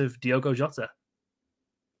emergence of Diogo Jota?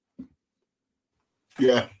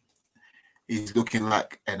 Yeah, he's looking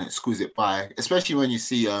like an exquisite buy, especially when you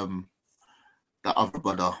see that other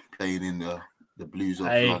brother playing in the Blues of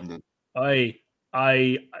London. I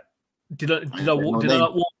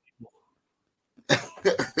not walk?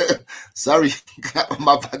 Sorry,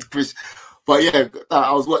 my bad, Chris. But yeah,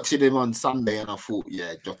 I was watching him on Sunday and I thought,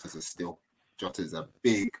 yeah, Jota's a steal. Jota's a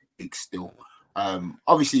big steal.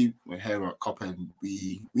 Obviously, we're here at Kop End,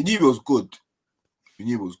 we knew he was good. We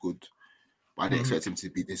knew he was good, but I didn't expect him to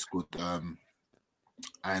be this good.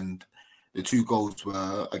 And the 2 goals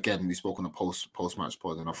were, again, we spoke on a post-match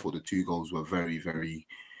pod, and I thought the 2 goals were very, very,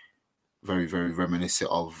 very, very reminiscent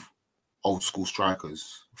of old school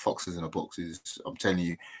strikers, foxes in the boxes. I'm telling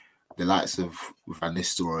you, the likes of Van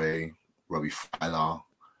Nistelrooy, Robbie Fowler,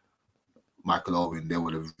 Michael Owen, they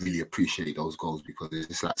would have really appreciated those goals because it's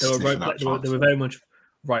just like they were very much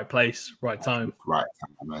right place, right time. Right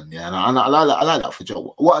time, man. Yeah, and I like that for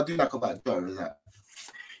Joe. What I do like about Joe is that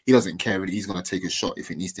he doesn't care really. He's going to take a shot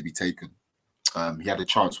if it needs to be taken. He had a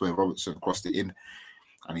chance where Robertson crossed it in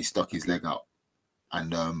and he stuck his leg out,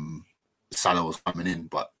 and Salah was coming in,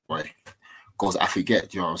 but boy, goals I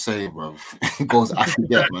forget, you know what I'm saying, bro? Goals I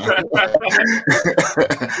forget, man.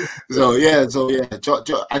 so yeah,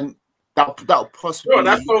 and that possibly. Bro,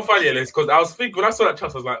 that's so funny, Ellis, because I was thinking when I saw that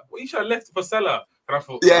chance, I was like, well, you should have left for Salah. And I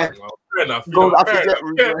thought, yeah, well, fair enough. Goals I forget,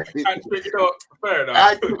 fair enough.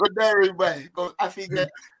 I put there in way. Goals I forget.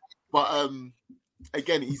 But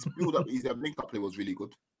again, his build up, his link up play was really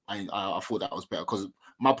good. I thought that was better because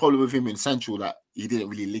my problem with him in Central that he didn't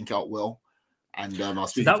really link out well. And I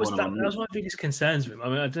was that was one of my biggest concerns with him. I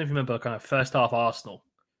mean, I don't know if you remember kind of first half Arsenal.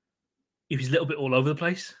 He was a little bit all over the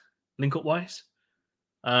place, link up wise.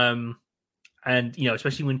 And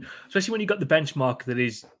especially when you got the benchmark that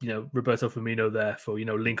is, Roberto Firmino there for,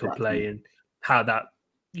 link up play and how that,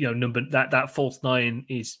 that false 9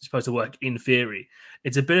 is supposed to work in theory.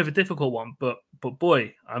 It's a bit of a difficult one, but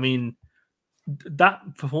boy, I mean, that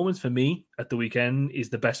performance for me at the weekend is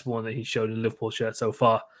the best one that he's showed in a Liverpool shirt so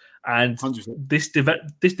far. And 100%. This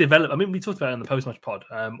develop. I mean, we talked about it on the post-match pod,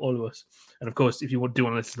 all of us. And of course, if you do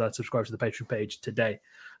want to listen to that, subscribe to the Patreon page today.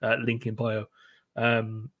 Link in bio.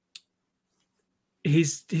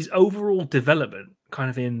 His overall development,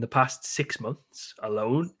 kind of in the past 6 months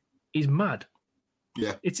alone, is mad.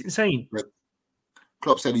 Yeah, it's insane. Yeah.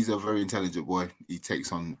 Klopp said he's a very intelligent boy. He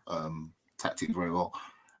takes on tactics very well,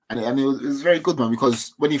 and it was very good, man.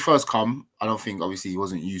 Because when he first come, I don't think obviously he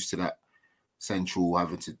wasn't used to that central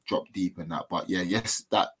having to drop deep and that. But yes,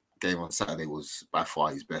 that game on Saturday was by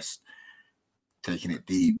far his best. Taking it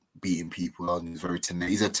deep, beating people on.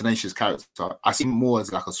 He's a tenacious character. I see him more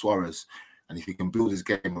as like a Suarez, and if he can build his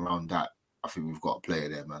game around that, I think we've got a player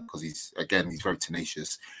there, man. Because he's very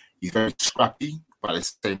tenacious. He's very scrappy. but at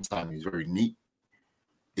the same time, he's very neat.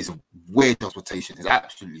 It's a weird transportation. It's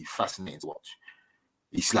absolutely fascinating to watch.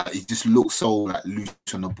 He's like, he just looks so like loose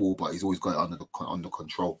on the ball, but he's always got it under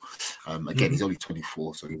control. Again, he's only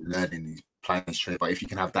 24, so he's learning, he's playing his trade. But if you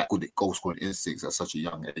can have that good goal scoring instincts at such a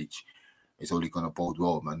young age, it's only going to bode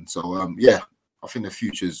well, man. So yeah, I think the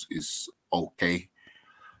future is okay.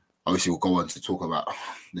 Obviously, we'll go on to talk about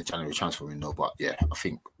the January transfer window, but yeah, I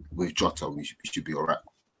think with Jota, we should be all right.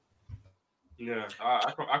 Yeah,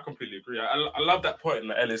 I completely agree. I love that point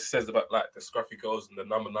that Ellis says about like the scruffy goals and the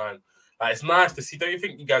number 9. Like, it's nice to see. Don't you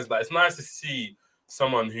think, you guys, like, it's nice to see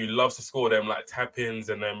someone who loves to score them like tap-ins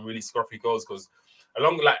and then really scruffy goals, because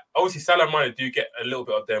like obviously Salah and Mane do get a little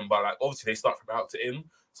bit of them, but like obviously they start from out to in,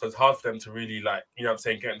 so it's hard for them to really, like, you know what I'm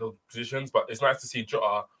saying, get in those positions. But it's nice to see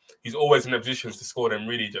Jota. He's always in the positions to score them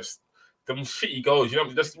really just them shitty goals. You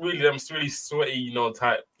know, just really them really sweaty, you know,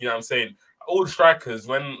 type. You know what I'm saying? All the strikers,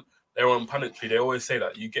 when they're on punditry, they always say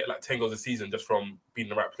that you get like 10 goals a season just from being in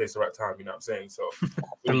the right place at the right time. You know what I'm saying? So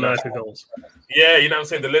the goals. Yeah, you know what I'm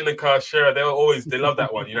saying? The Lineker, Shearer, they love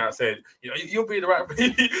that one. You know what I'm saying? You know, you'll be in the right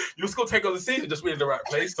place. You'll score 10 goals a season just being in the right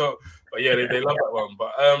place. So, but yeah, they love that one.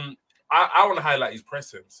 But I want to highlight his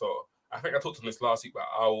pressing. So I think I talked on this last week, but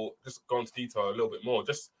I'll just go into detail a little bit more.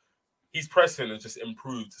 Just his pressing has just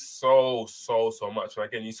improved so much. And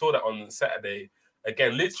again, you saw that on Saturday.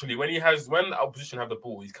 Again, literally, when the opposition have the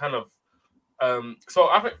ball, he's kind of so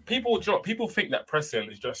I think people think that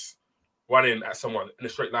pressing is just running at someone in a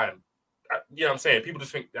straight line. You know what I'm saying? People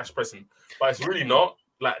just think that's pressing, but it's really not.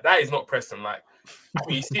 Like, that is not pressing. Like, I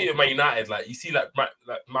mean, you see it at Man United. Like, you see, like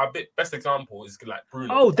my best example is like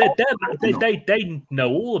Bruno. Oh, they know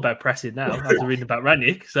all about pressing now after reading about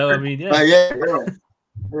Ranić. So I mean, yeah. Yeah.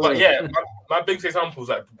 But yeah, my biggest example is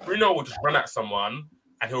like Bruno will just run at someone.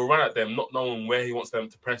 And he'll run at them, not knowing where he wants them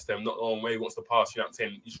to press them, not knowing where he wants to pass. You know what I'm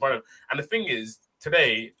saying? He's running. And the thing is,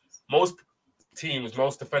 today, most teams,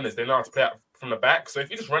 most defenders, they know how to play out from the back. So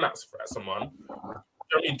if you just run at someone, you know what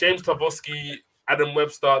I mean? James Tarkowski, Adam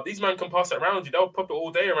Webster, these men can pass it around you. They'll pop it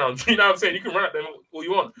all day around you. You know what I'm saying? You can run at them all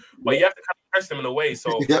you want, but you have to kind of press them in a way.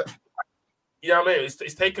 So, you know what I mean?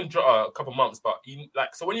 It's taken Jota a couple months, but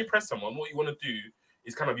so when you press someone, what you want to do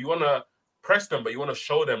is kind of, you want to press them, but you want to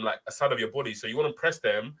show them like a side of your body. So you want to press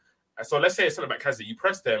them. So let's say a centre back has it. You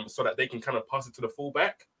press them so that they can kind of pass it to the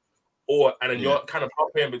fullback, and then you're kind of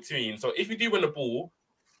halfway in between. So if you do win the ball,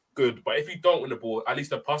 good. But if you don't win the ball, at least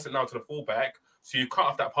they'll pass it now to the fullback. So you cut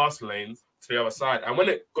off that passing lane to the other side. And when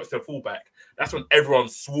it got to the fullback, that's when everyone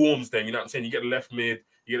swarms them. You know what I'm saying? You get the left mid,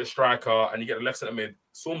 you get the striker, and you get the left centre mid.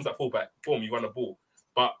 Swarms that fullback. Boom, you won the ball.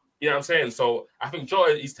 But you know what I'm saying? So I think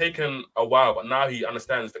Jota, he's taken a while, but now he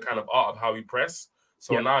understands the kind of art of how he press.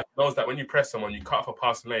 So now he knows that when you press someone, you cut off a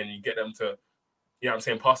passing lane, and you get them to, you know what I'm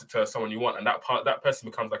saying, pass it to someone you want. And that person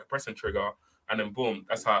becomes like a pressing trigger. And then boom,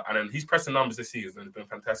 that's how. And then his pressing numbers this season has been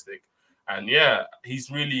fantastic. And yeah,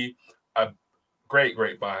 he's really a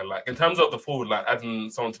great buy. Like, in terms of the forward line,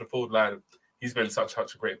 adding someone to the forward line, he's been such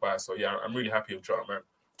a great buy. So yeah, I'm really happy with Jota, man.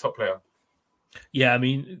 Top player. Yeah, I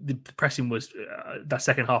mean, the pressing was that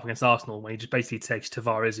second half against Arsenal when he just basically takes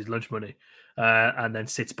Tavares' lunch money and then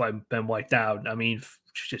sits by Ben White down. I mean,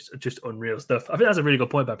 just unreal stuff. I think that's a really good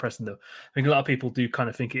point about pressing, though. I think a lot of people do kind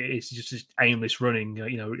of think it's just aimless running,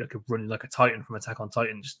 you know, like running like a Titan from Attack on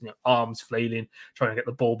Titan, just, you know, arms flailing, trying to get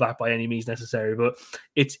the ball back by any means necessary. But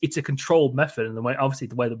it's a controlled method, and the way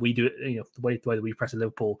that we do it, you know, the way that we press at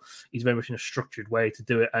Liverpool is very much in a structured way to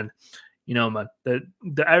do it. And you know, man, the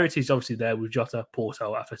heritage is obviously there with Jota,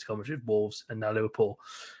 Porto, Atletico Madrid, Wolves, and now Liverpool.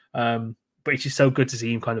 But it's just so good to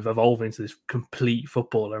see him kind of evolve into this complete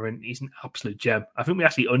footballer, and he's an absolute gem. I think we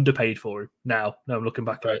actually underpaid for him now. No, I'm looking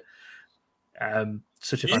back at it.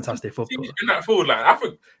 Such a fantastic footballer. In that forward line, I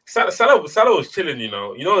think Salah was chilling, you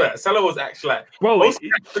know. You know that Salah was actually like, bro,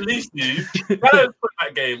 released you. Salah in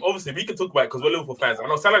that game. Obviously, we can talk about it because we're Liverpool fans. I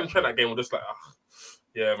know Salah and Trent that game were just like,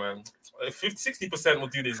 yeah, man. 60% will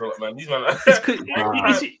do these, man. These man. It's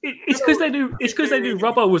because they knew. It's because they knew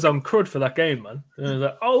Robbo was on crud for that game, man. And I was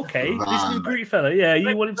like, oh, okay, this new Greek fella, yeah,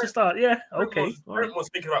 you want him to start, yeah, okay. Brent was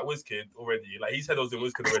thinking about WizKid already. Like, his head was in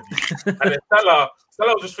WizKid already. And then Salah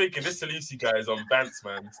was just thinking, this Salisi guy is on Bants,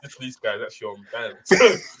 man. This Salisi guy is actually on Bants.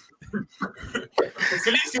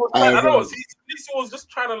 Salisi was trying, Salisi was just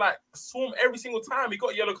trying to like swarm every single time. He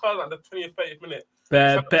got a yellow card at the 20th, 30th minute.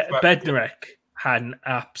 Bednarek had an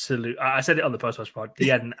absolute, I said it on the post-match pod, he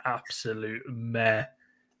had an absolute mare.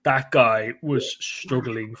 That guy was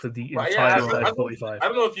struggling for the entire first 45. I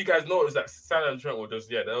don't know if you guys noticed that Salah and Trent were just,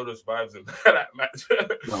 they were just vibes in that match.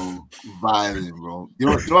 No, vibes, bro. You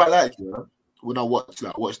know what I like, you know? When I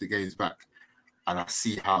watch the games back and I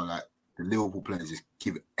see how like the Liverpool players just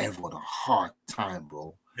give everyone a hard time,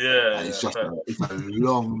 bro. Yeah, and it's it's a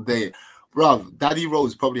long day, bro. Danny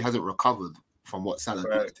Rose probably hasn't recovered from what Salah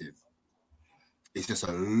did to him. It's just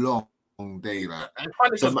a long day, like. And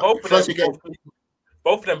funny because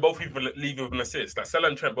both of them even leave with an assist. Like Salah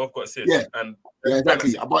and Trent both got assists. Yeah,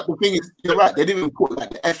 exactly. But the thing is, you're right. They didn't even put like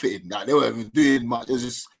the effort in. Like they weren't even doing much. It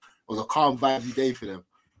was a calm, vibey day for them.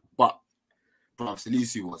 But bro,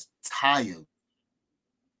 Salisu was tired.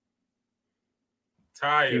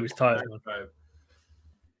 He was tired.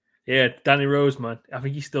 Yeah, Danny Rose, man. I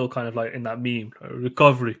think he's still kind of like in that meme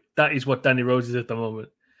recovery. That is what Danny Rose is at the moment.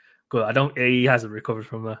 Good. He hasn't recovered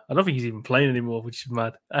from that. I don't think he's even playing anymore, which is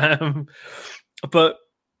mad. But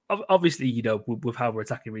obviously, you know, with how we're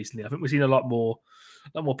attacking recently, I think we've seen a lot more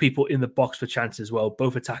people in the box for chances as well,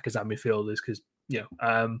 both attackers and midfielders. Because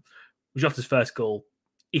Jota's first goal,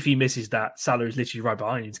 if he misses that, Salah is literally right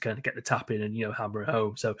behind him to kind of get the tap in and hammer it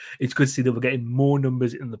home. So it's good to see that we're getting more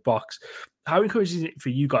numbers in the box. How encouraging is it for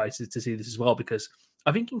you guys to see this as well? Because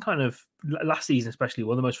I think in kind of last season, especially,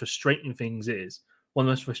 one of the most frustrating things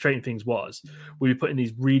was we were putting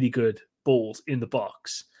these really good balls in the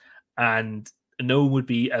box and no one would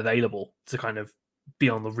be available to kind of be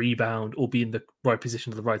on the rebound or be in the right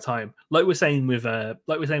position at the right time. Like we're saying with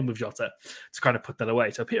Jota, to kind of put that away.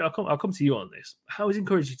 So Peter, I'll come to you on this. How is it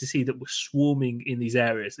encouraging to see that we're swarming in these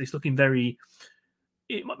areas? It's looking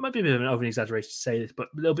it might be a bit of an over exaggeration to say this, but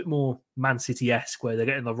a little bit more Man City-esque, where they're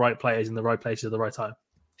getting the right players in the right places at the right time.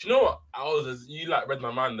 Do you know what? You read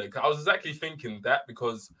my mind there. I was exactly thinking that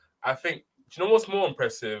because I think, do you know what's more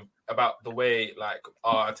impressive about the way like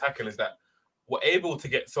our attacking is that we're able to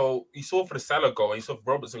get, so you saw for the Salah goal, you saw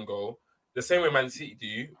for Robertson goal, the same way Man City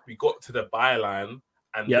do, we got to the byline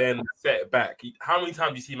and then set it back. How many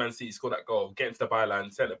times do you see Man City score that goal, get into the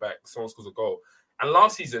byline, set it back, someone scores a goal? And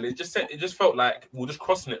last season, it just felt like we're just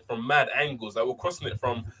crossing it from mad angles. Like we're crossing it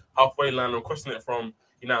from halfway line, we're crossing it from,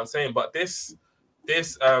 you know what I'm saying? But this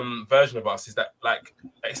version of us is that like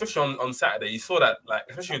especially on Saturday, you saw that like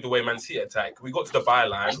especially with the way Man City attack, we got to the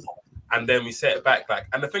byline and then we set it back. Like,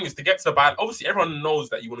 and the thing is to get to the byline, obviously everyone knows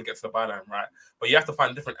that you want to get to the byline, right? But you have to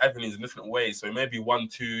find different avenues in different ways. So it may be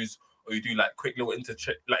 1-2s, or you do like quick little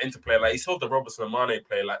interplay. Like you saw the Robertson and Mane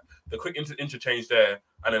play, like the quick interchange there,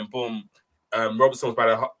 and then boom, Robertson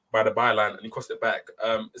was by the byline and he crossed it back.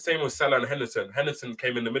 Same with Salah and Henderson. Henderson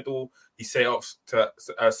came in the middle. He set off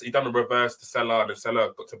he done a reverse to Salah, and then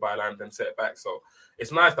Salah got to byline, then set it back. So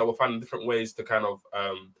it's nice that we're finding different ways to kind of.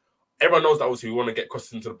 Everyone knows that obviously we want to get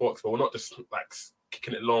crosses into the box, but we're not just like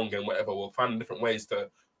kicking it long and whatever. We're finding different ways to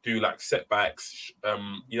do like setbacks. You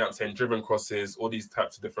know what I'm saying? Driven crosses, all these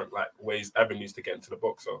types of different like ways, avenues to get into the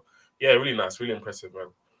box. So yeah, really nice, really impressive, man.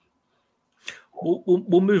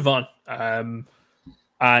 We'll move on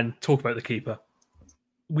and talk about the keeper.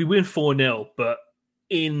 We win 4-0, but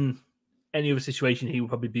in any other situation, he would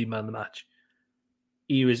probably be man of the match.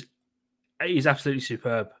 He's absolutely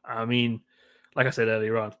superb. I mean, like I said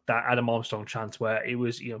earlier on, that Adam Armstrong chance where it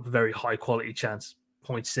was a very high quality chance,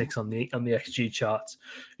 0.6 on the XG charts.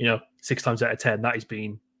 6 times out of 10 that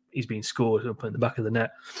he's been scored up in the back of the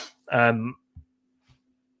net.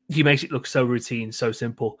 He makes it look so routine, so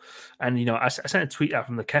simple. And, I sent a tweet out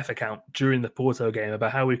from the Kef account during the Porto game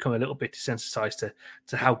about how we've come a little bit desensitized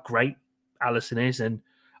to how great Alisson is. And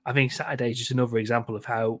I think Saturday is just another example of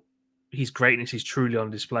how his greatness is truly on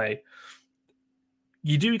display.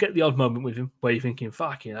 You do get the odd moment with him where you're thinking,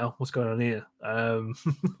 fuck, what's going on here?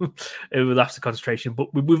 It will have to concentration.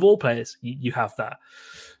 But with all players, you have that.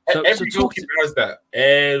 Every goalkeeper has that.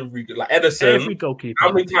 Like Ederson, every goalkeeper.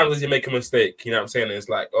 How many times does he make a mistake? You know what I'm saying? It's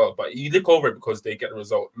like, but you look over it because they get the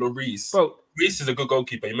result. Lloris is a good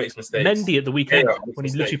goalkeeper. He makes mistakes. Mendy at the weekend when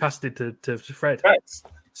he literally passed it to Fred. Right.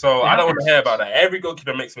 So I don't want to hear about that. Every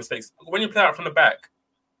goalkeeper makes mistakes. When you play out from the back,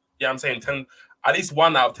 I'm saying at least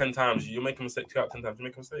 1 out of 10 times you make a mistake. 2 out of 10 times you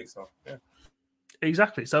make a mistake. So yeah.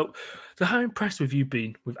 Exactly. So how impressed have you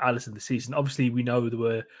been with Alisson this season? Obviously, we know there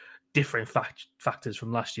were different factors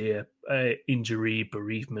from last year, injury,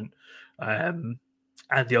 bereavement, and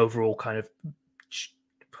the overall kind of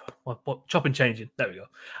chop and changing, there we go,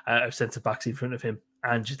 of centre-backs in front of him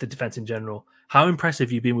and just the defence in general. How impressive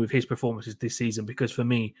have you been with his performances this season? Because for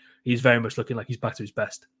me, he's very much looking like he's back to his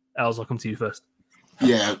best. Els, I'll come to you first.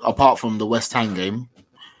 Yeah, apart from the West Ham game,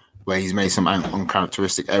 where he's made some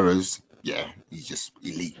uncharacteristic errors, he's just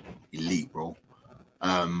elite, bro.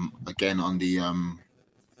 Again, on the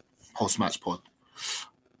post-match pod,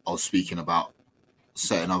 I was speaking about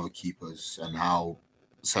certain other keepers and how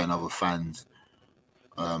certain other fans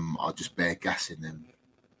are just bare gassing them.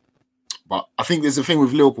 But I think there's a thing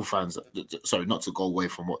with Liverpool fans. Sorry, not to go away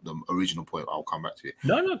from what the original point. I'll come back to it.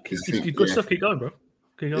 No, good stuff. Keep going, bro.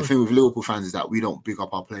 The thing with Liverpool fans is that we don't big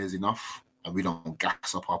up our players enough, and we don't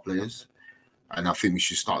gas up our players. And I think we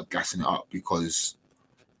should start gassing it up, because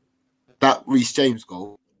that Reece James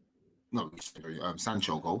goal,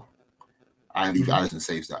 Sancho goal, I believe Alisson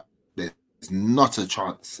saves that. There's not a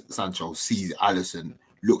chance Sancho sees Alisson,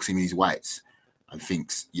 looks him in his whites, and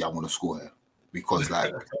thinks, "Yeah, I want to score here," because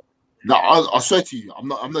no, I swear to you, I'm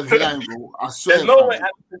not lying, bro. I swear. There's no way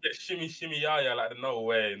Alisson gets shimmy, yeah, like no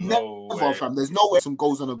way, no way. Fam. There's no way some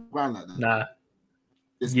goals on the ground like that. Nah.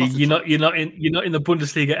 You're not in the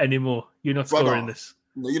Bundesliga anymore. You're not scoring this.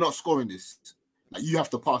 No, you're not scoring this. Like, you have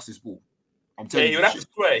to pass this ball. I'm telling you. He would have to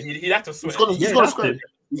swear. He'd have to swear. He's got to square it.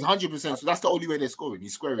 He's 100%. So that's the only way they're scoring.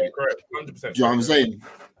 He's squaring it. Correct. 100%. Do you know what I'm saying?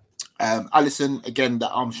 Alisson, again, that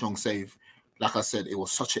Armstrong save. Like I said, it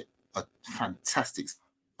was such a fantastic.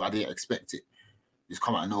 I didn't expect it. It's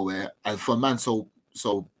come out of nowhere. And for a man so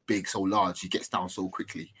big, so large, he gets down so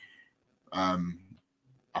quickly.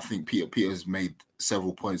 I think Peter's made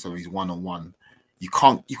several points of his one-on-one. You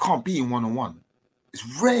can't beat him one-on-one. It's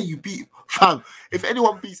rare you beat fam. If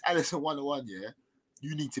anyone beats Alisson one-on-one, yeah,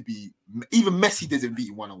 you need to be. Even Messi doesn't beat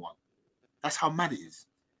him one-on-one. That's how mad it is.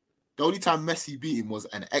 The only time Messi beat him was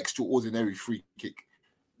an extraordinary free kick.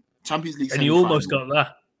 Champions League, and he almost got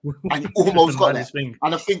that. And he almost got that. Thing.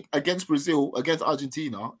 And I think against Brazil, against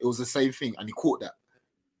Argentina, it was the same thing, and he caught that.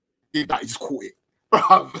 He just caught it.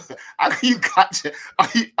 How can you catch it?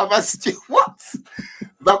 What?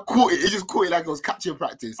 That caught it. He just caught it like it was catching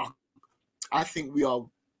practice. I think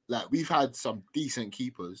we've had some decent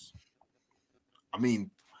keepers. I mean,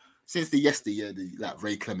 since the yesteryear, the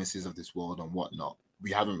Ray Clemences of this world and whatnot,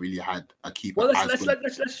 we haven't really had a keeper. Well, let's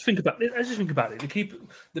just think about it. Let's just think about it.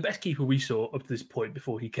 The best keeper we saw up to this point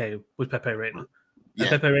before he came was Pepe Reina. Yeah.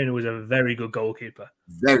 Pepe Reina was a very good goalkeeper.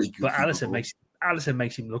 Very good. But Alisson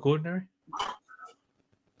makes him look ordinary.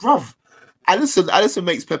 Bruv, Alisson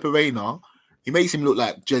makes Pepe Reina. He makes him look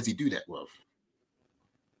like Jersey Dudek, bruv.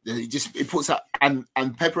 It puts out, and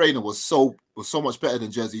Pepe Reina was so much better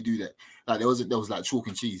than Jersey Dudek. Like there was like chalk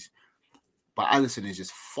and cheese. But Alisson is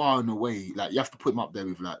just far and away. Like you have to put him up there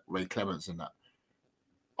with like Ray Clements and that.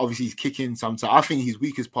 Obviously, he's kicking sometimes. I think his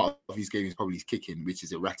weakest part of his game is probably his kicking, which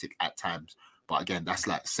is erratic at times. But again, that's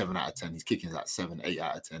like 7 out of 10. His kicking is like 7, 8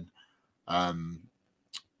 out of 10.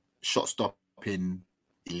 Shot stopping,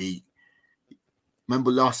 elite.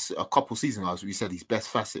 Remember a couple seasons ago, we said his best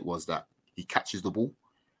facet was that he catches the ball.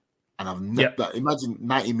 And I've never imagine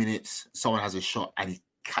 90 minutes, someone has a shot and he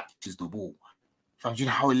catches the ball. Fam, do you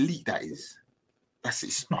know how elite that is? That's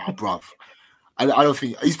it, bruv. I don't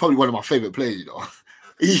think he's probably one of my favorite players. You know,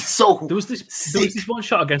 he's so. There was this one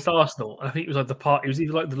shot against Arsenal, and I think it was like the party. It was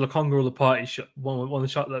either like the Lukonga or the party shot. One of the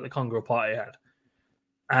shots that the Lukonga or party had,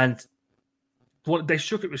 and they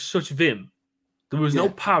struck it with such vim. There was no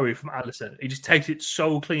parry from Alisson. He just takes it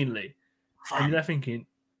so cleanly, and you're there thinking,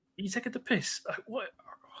 "Are you taking the piss? Like what?"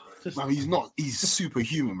 Man, he's not. He's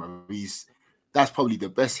superhuman, man. That's probably the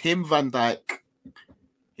best. Him, Van Dijk,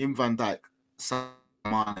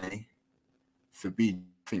 Mane, Fabinho,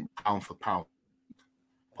 I think pound for pound,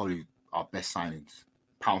 probably our best signings.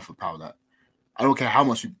 Pound for pound, that I don't care how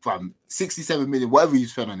much we 67 million, whatever you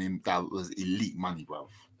spent on him, that was elite money, bro.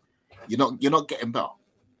 You're not getting better.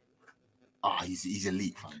 He's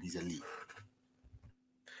elite, fam. He's elite.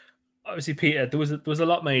 Obviously, Peter, there was a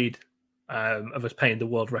lot made of us paying the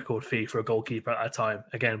world record fee for a goalkeeper at a time,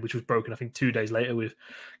 again, which was broken, I think, 2 days later with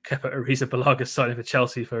Kepa Arrizabalaga signing for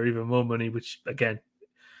Chelsea for even more money, which, again,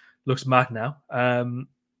 looks mad now.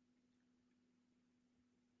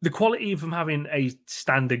 The quality from having a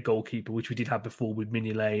standard goalkeeper, which we did have before with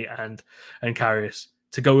Mignolet and Karius,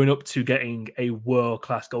 to going up to getting a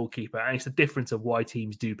world-class goalkeeper. And it's the difference of why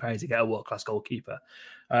teams do pay to get a world-class goalkeeper.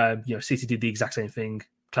 City did the exact same thing.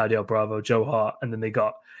 Claudio Bravo, Joe Hart, and then they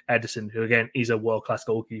got Ederson, who again is a world-class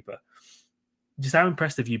goalkeeper. Just how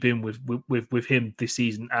impressed have you been with him this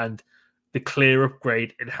season and the clear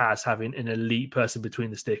upgrade it has having an elite person between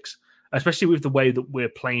the sticks, especially with the way that we're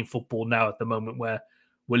playing football now at the moment, where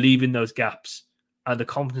we're leaving those gaps and the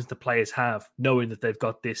confidence the players have, knowing that they've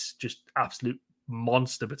got this just absolute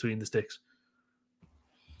monster between the sticks.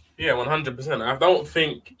 Yeah, 100%. I don't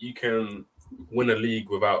think you can win a league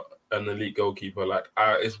without an elite goalkeeper. Like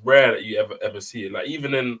it's rare that you ever see it. Like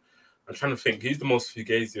even in, I'm trying to think, who's the most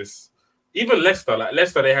fugacious? Even Leicester. Like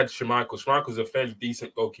Leicester, they had Schmeichel. Schmeichel's a fairly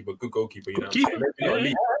decent goalkeeper, good goalkeeper.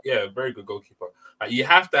 Very good goalkeeper. Like you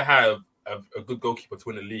have to have a good goalkeeper to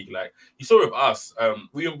win a league. Like you saw with us,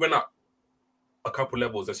 we went up a couple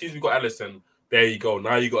levels. As soon as we got Alisson, there you go.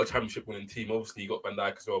 Now you got a championship winning team. Obviously, you got Van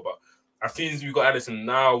Dijk as well, but as soon as we got Alisson,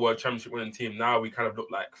 now we're a championship winning team. Now we kind of look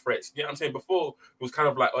like threats. You know what I'm saying? Before it was kind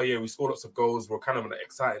of like, oh yeah, we scored lots of goals. We're kind of an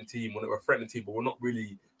exciting team. We're a threatening team, but we're not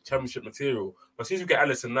really championship material. But as soon as we get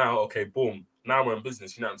Alisson now, okay, boom. Now we're in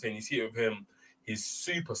business. You know what I'm saying? You see it with him. He's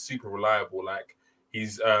super, super reliable. Like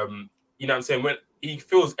he's, you know what I'm saying? When he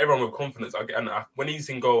fills everyone with confidence, when he's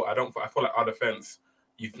in goal, I feel like our defense,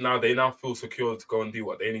 they now feel secure to go and do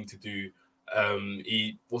what they need to do.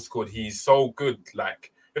 He's so good.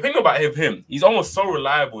 Like the thing about him, he's almost so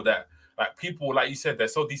reliable that like people, like you said, they're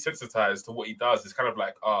so desensitized to what he does. It's kind of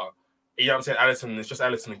like, you know what I'm saying? Alisson, it's just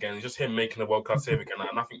Alisson again. It's just him making a World Cup save again.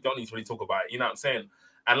 And I think don't need to really talk about it. You know what I'm saying?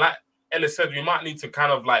 And like Ellis said, we might need to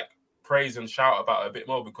kind of like praise and shout about it a bit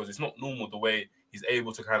more because it's not normal the way he's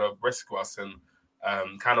able to kind of rescue us and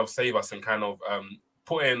kind of save us and kind of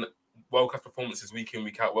put in World Cup performances week in,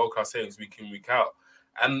 week out, World Cup saves week in, week out.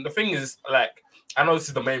 And the thing is, like, I know this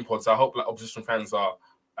is the main pod, so I hope like opposition fans are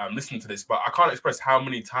listening to this, but I can't express how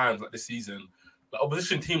many times like this season, like,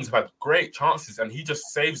 opposition teams have had great chances and he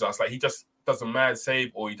just saves us. Like he just does a mad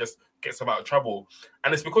save or he just gets them out of trouble.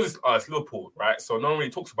 And it's because it's Liverpool, right? So no one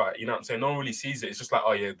really talks about it, you know what I'm saying? No one really sees it. It's just like,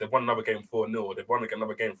 oh yeah, they've won another game 4-0 or they've won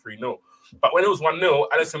another game 3-0. But when it was 1-0,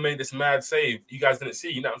 Alisson made this mad save you guys didn't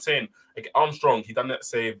see, you know what I'm saying? Like Armstrong, he done that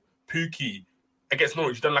save. Pookie against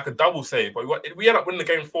Norwich, he done like a double save. But we ended up winning the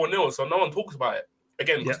game 4-0, so no one talks about it.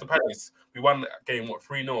 Again, Crystal Palace, we won that game,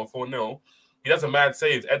 3-0 or 4-0. He does a mad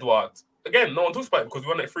save, Edward. Again, no one talks about it because we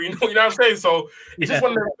won it 3-0, you know what I'm saying? So it's just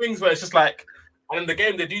one of those things where it's just like, and the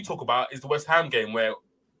game they do talk about is the West Ham game where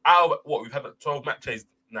we've had 12 matches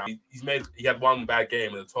now. He had one bad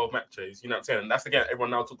game in the 12 matches, you know what I'm saying? And that's again,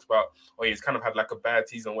 everyone now talks about, he's kind of had like a bad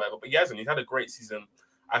season or whatever, but he hasn't. He's had a great season.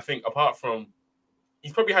 I think apart from,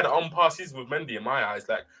 he's probably had an on-par season with Mendy in my eyes.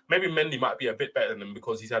 Like maybe Mendy might be a bit better than him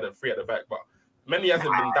because he's had a 3 at the back, but Mendy hasn't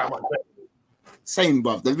been that much better. Same,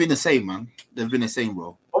 bro. They've been the same, man. They've been the same,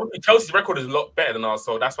 bro. Obviously, Chelsea's record is a lot better than ours,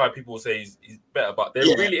 so that's why people say he's better. But they're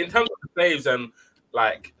really, in terms of the saves and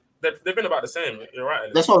like, they've been about the same. You're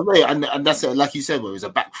right. That's what I'm saying, and that's it. Like you said, bro. It's a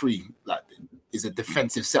back three. Like it's a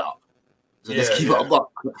defensive setup. So let's keep it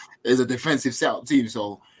up. It's a defensive setup team,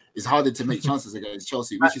 so it's harder to make chances against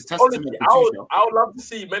Chelsea, which is testament to Tuchel. I would love to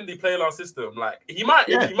see Mendy play in our system. Like he might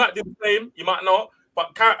do the same, he might not.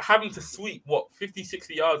 But having to sweep, 50,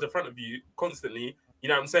 60 yards in front of you constantly, you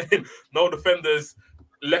know what I'm saying? No defenders,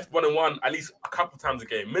 left 1-on-1 at least a couple times a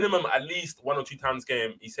game. Minimum at least 1 or 2 times a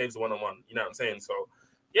game, he saves a 1-on-1. You know what I'm saying? So,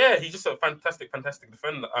 yeah, he's just a fantastic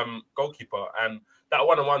defender, goalkeeper. And that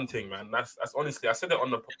 1-on-1 thing, man, that's honestly, I said it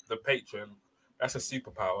on the Patreon, that's a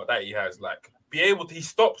superpower that he has. Like, be able to, he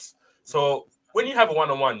stops. So, when you have a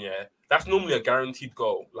 1-on-1, that's normally a guaranteed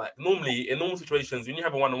goal. Like, normally, in normal situations, when you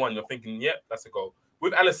have a 1-on-1, you're thinking, yep, that's a goal.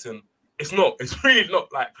 With Alisson, it's not. It's really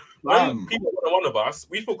not. Like, when people are one of us,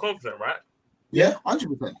 we feel confident, right? Yeah,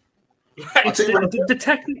 100%. Like,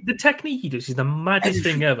 the technique he does is the maddest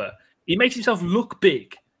thing ever. He makes himself look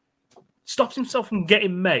big, stops himself from getting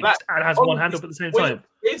maced, and has one hand up at the same time.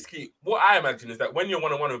 Basically, what I imagine is that when you're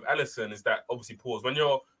 1-on-1 with Alisson, is that obviously pause. When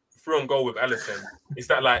you're through on goal with Alisson, is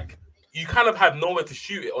that like, you kind of have nowhere to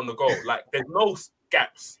shoot it on the goal. Like, there's no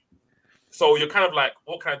gaps. So you're kind of like,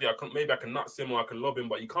 what can I do? Maybe I can nuts him or I can lob him,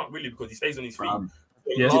 but you can't really because he stays on his feet.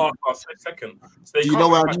 Last second. So you know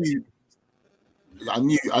what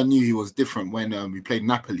I knew he was different when we played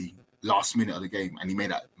Napoli last minute of the game and he made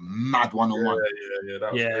that mad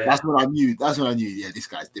 1-on-1. That's what I knew. Yeah, this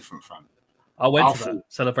guy's different, fam. I went to that.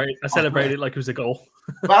 I celebrated like it was a goal.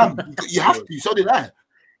 Fam, you have to. So did I.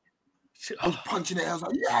 I was punching it. I was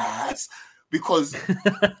like, yes, because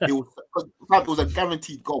it was a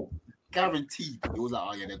guaranteed goal. Guaranteed. It was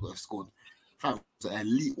like, they got scored. It was an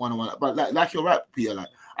elite 1-on-1. But like you're right, Peter. Like,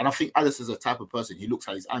 and I think Alisson is a type of person. He looks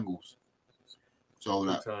at his angles. So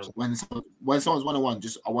like when someone's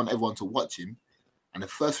 1-on-1, I want everyone to watch him. And the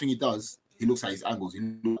first thing he does, he looks at his angles. He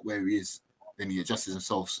looks where he is. Then he adjusts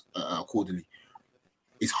himself accordingly.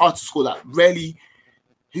 It's hard to score that. Rarely.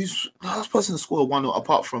 Who's the last person to score a 1-0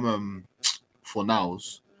 apart from for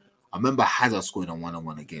Niles? I remember Hazard scoring a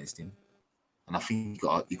 1-on-1 against him. And I think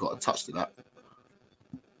he got a touch to that.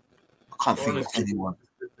 I can't think of anyone.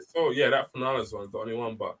 So that Fernandes one's the only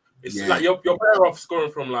one, but it's like you're better off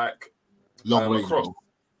scoring from like long range cross.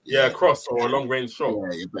 Cross or a long range shot.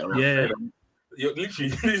 Yeah, you're better off. Yeah. You're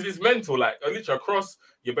literally it's mental. Like literally across,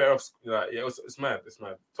 you're better off. Like it's mad. It's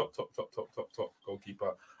mad. Top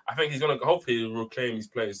goalkeeper. I think he's gonna hopefully reclaim his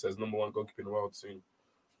place as number 1 goalkeeper in the world soon.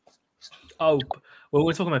 Oh, well,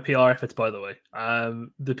 we're talking about PR efforts, by the way.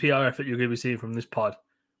 The PR effort you're going to be seeing from this pod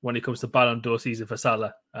when it comes to Ballon d'Or season for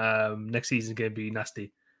Salah, next season is going to be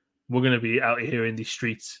nasty. We're going to be out here in the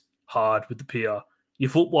streets hard with the PR. You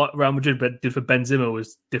thought what Real Madrid did for Benzema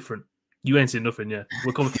was different. You ain't seen nothing yet.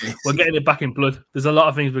 We're getting it back in blood. There's a lot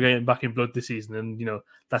of things we're getting back in blood this season, and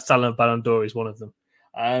that Salon Ballon d'Or is one of them.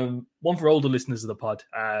 One for older listeners of the pod.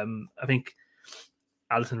 I think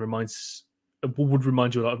Alisson would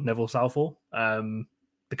remind you a lot of Neville Southall. The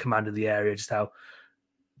command of the area, just how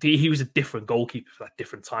he was a different goalkeeper for that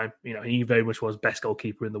different time. He very much was best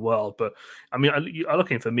goalkeeper in the world. But I mean, I look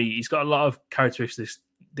at him for me. He's got a lot of characteristics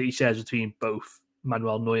that he shares between both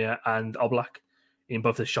Manuel Neuer and Oblak in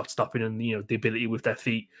both the shot stopping and the ability with their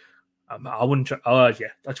feet. I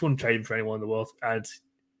just wouldn't trade him for anyone in the world. And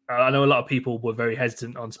I know a lot of people were very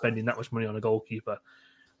hesitant on spending that much money on a goalkeeper,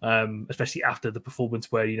 especially after the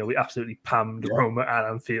performance where we absolutely pammed Roma at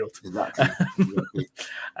Anfield. Exactly.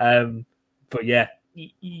 But yeah.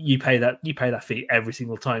 You pay that fee every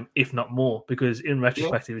single time, if not more, because in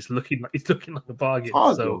retrospective, it's looking like a bargain.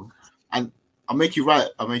 Hard, so, though. And I'll make you right,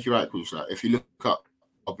 Coach. Like, if you look at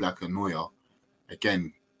Oblak and Neuer,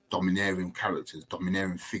 again, domineering characters,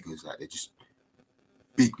 domineering figures, like they're just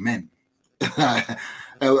big men.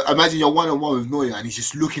 Imagine you're 1-on-1 with Neuer and he's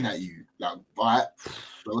just looking at you like, all right,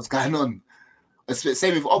 what's going on?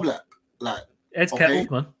 Same with Oblak. Like, it's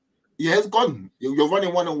kettled, man. Yeah, it's gone. You're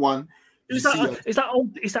running 1-on-1. Is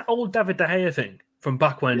that old David De Gea thing from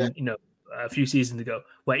back when a few seasons ago,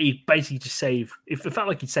 where he basically just saved? It felt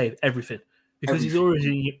like he'd save everything because he's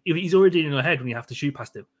already in your head when you have to shoot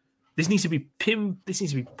past him. This needs to be This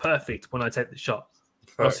needs to be perfect when I take the shot.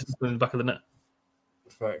 It's in the back of the net.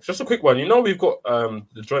 Thanks. Just a quick one. We've got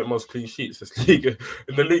the joint most clean sheets in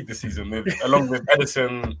the league this season, along with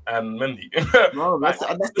Edison and Mendy. No, that's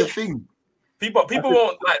the thing. People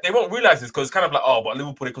won't realize this because it's kind of like, but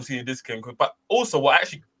Liverpool, they conceded this game. But also, I'm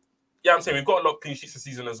saying we've got a lot of clean sheets this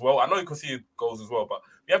season as well. I know we conceded goals as well, but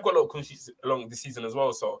we have got a lot of clean sheets along this season as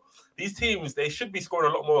well. So these teams, they should be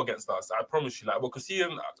scoring a lot more against us. I promise you. Like, we're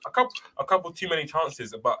conceding a couple too many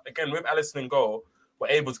chances. But again, with Alisson in goal, we're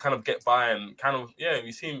able to kind of get by and kind of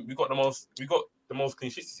we got the most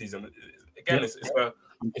clean sheets this season. Again, it's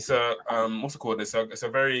a what's it called? It's a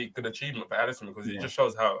very good achievement for Alisson because it just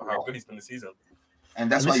shows how good he's been this season.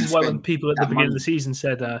 And that's this is why when people at the beginning of the season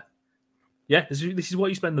said, this is why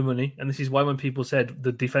you spend the money, and this is why when people said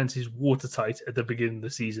the defense is watertight at the beginning of the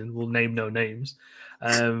season, we'll name no names.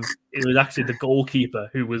 It was actually the goalkeeper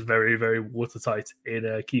who was very, very watertight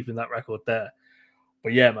in keeping that record there.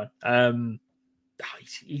 But yeah, man,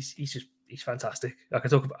 he's fantastic. I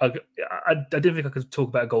didn't think I could talk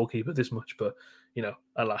about a goalkeeper this much, but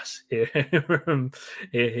alas, here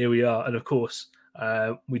we are. And of course,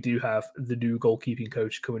 we do have the new goalkeeping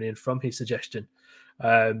coach coming in from his suggestion.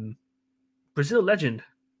 Brazil legend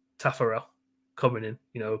Tafarel coming in.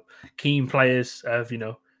 Keen players of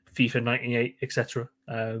FIFA 98, etc.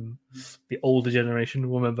 The older generation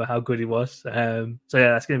will remember how good he was. So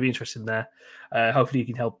yeah, that's going to be interesting there. Hopefully, he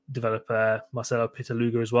can help develop Marcelo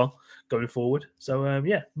Pitaluga as well going forward. So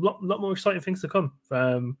yeah, a lot more exciting things to come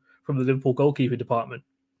from the Liverpool goalkeeping department.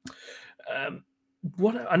 I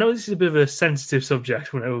know this is a bit of a sensitive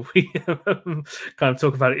subject whenever we kind of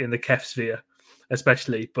talk about it in the KEF sphere,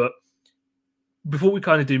 especially. But before we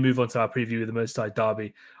kind of do move on to our preview of the Merseyside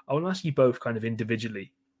derby, I want to ask you both kind of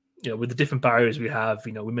individually. With the different barriers we have,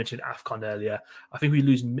 we mentioned AFCON earlier. I think we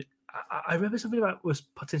lose. I remember something about us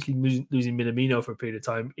potentially losing Minamino for a period of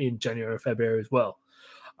time in January or February as well.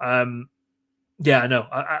 Yeah, I know.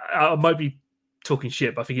 I might be talking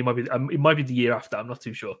shit, but I think it might be the year after. I'm not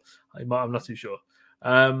too sure. I'm not too sure.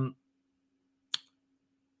 And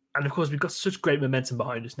of course, we've got such great momentum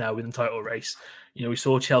behind us now with the title race. We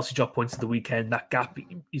saw Chelsea drop points at the weekend. That gap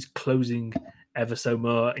is closing ever so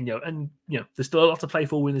more, and there's still a lot to play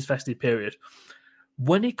for in this festive period.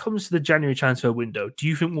 When it comes to the January transfer window, do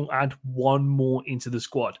you think we'll add one more into the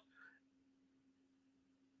squad?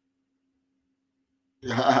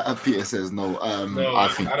 Peter says no. No, I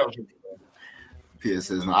don't think so. Peter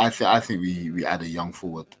says no. I think we add a young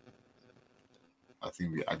forward. It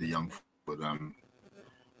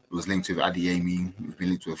was linked with Adeyemi. We've been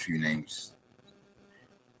linked to a few names.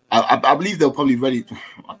 I believe they're probably ready.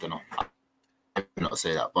 I don't know. I cannot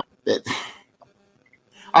say that, but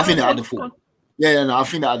I think they're at the forward. Yeah, I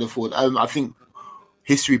think they're at the forward. I think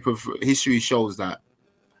history shows that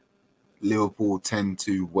Liverpool tend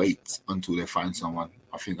to wait until they find someone.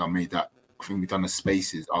 I think I made that. I think we've done the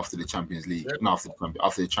spaces after the Champions League, after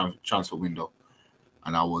the transfer window,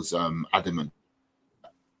 and I was adamant.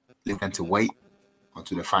 They tend to wait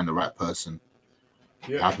until they find the right person.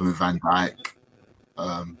 Yeah. Happened with Van Dijk,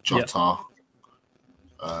 Jota,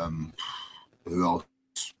 who else?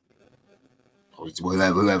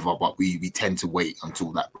 Whoever, but we tend to wait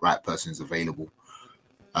until that right person is available.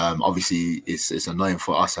 Obviously, it's annoying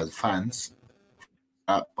for us as fans,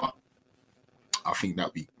 but I think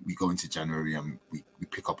that we go into January and we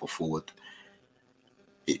pick up a forward.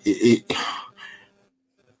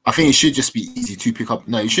 I think it should just be easy to pick up.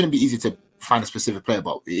 No, it shouldn't be easy to find a specific player,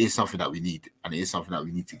 but it is something that we need, and it is something that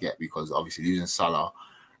we need to get, because obviously losing Salah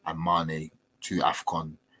and Mane to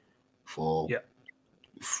AFCON for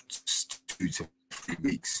 2 to 3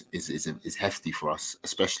 weeks is hefty for us.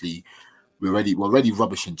 Especially we're already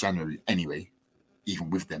rubbish in January anyway, even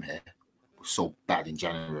with them here. We're so bad in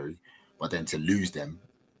January, but then to lose them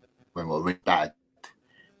when we're already bad,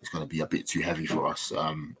 it's going to be a bit too heavy for us.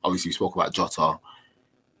 Obviously, we spoke about Jota.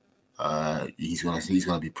 He's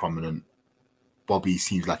gonna be prominent. Bobby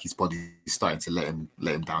seems like his body is starting to let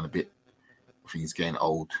him down a bit. I think he's getting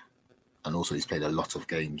old, and also he's played a lot of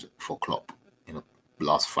games for Klopp in the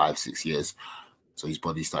last 5-6 years, so his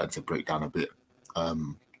body's starting to break down a bit.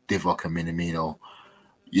 Divock and Minamino,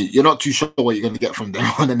 you're not too sure what you're going to get from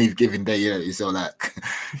them on any given day. You know, so like,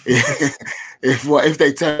 if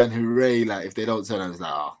they turn, hooray! Like if they don't turn, it's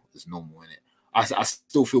like, it's normal, innit? I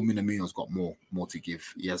still feel Minamino's got more to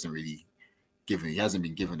give. He hasn't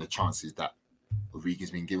been given the chances that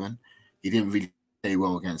Origui's been given. He didn't really play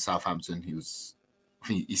well against Southampton. I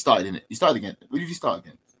think he started in it. He started again. Who did he start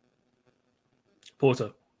against?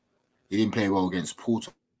 Porto. He didn't play well against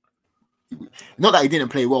Porto. Not that he didn't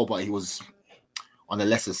play well, but he was on the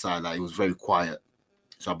lesser side. Like he was very quiet.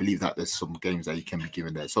 So I believe that there's some games that he can be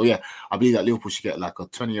given there. So yeah, I believe that Liverpool should get like a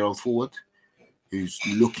 20-year-old forward who's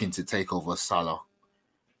looking to take over Salah,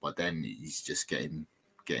 but then he's just getting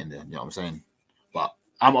there. You know what I'm saying? But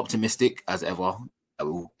I'm optimistic as ever that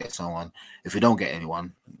we'll get someone. If we don't get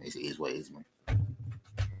anyone, it is what it is, man.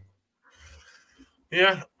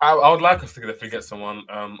 Yeah, I would like us to definitely get someone.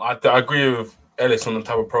 I agree with Ellis on the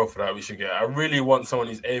type of profile that we should get. I really want someone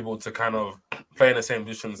who's able to kind of play in the same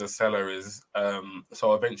positions as Salah is,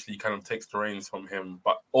 so eventually kind of takes the reins from him,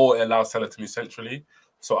 or it allows Salah to move centrally.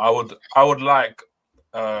 So I would like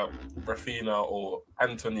Rafinha or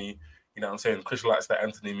Anthony. You know what I'm saying? Chris likes that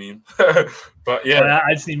Anthony meme. But yeah. That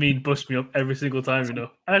Anthony meme busts me up every single time, you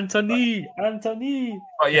know. Anthony.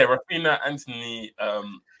 But yeah, Rafinha, Anthony,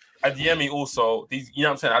 Adeyemi also. These, you know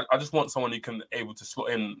what I'm saying? I just want someone who can able to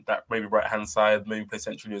slot in that maybe right-hand side, maybe play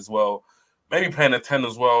centrally as well. Maybe playing a 10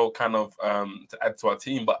 as well, kind of to add to our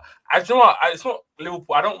team. But you know what? It's not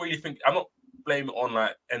Liverpool. I don't really think... I'm not blame it on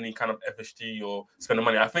like any kind of FSG or spending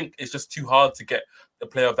money. I think it's just too hard to get a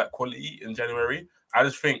player of that quality in January. I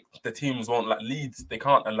just think the teams won't, like Leeds, they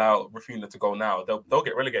can't allow Rafinha to go now. They'll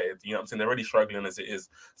get relegated. You know what I'm saying? They're already struggling as it is.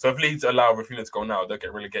 So if Leeds allow Rafinha to go now, they'll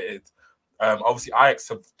get relegated. Obviously,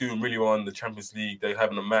 Ajax are doing really well in the Champions League. They're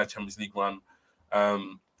having a mad Champions League run.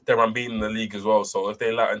 They're unbeaten in the league as well. So if they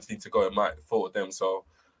allow Anthony to go, it might fall them. So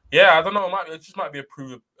yeah, I don't know. It just might be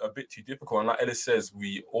a bit too difficult. And like Ellis says,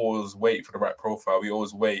 we always wait for the right profile. We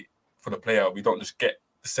always wait for the player. We don't just get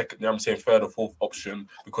the second, you know what I'm saying, third or fourth option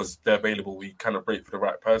because they're available. We kind of wait for the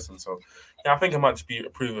right person. So yeah, I think it might just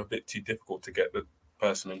prove a bit too difficult to get the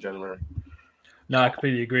person in January. No, I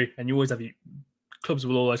completely agree. And you always have clubs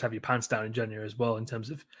will always have your pants down in January as well in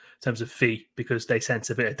terms of fee, because they sense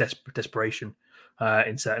a bit of desperation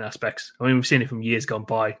in certain aspects. I mean, we've seen it from years gone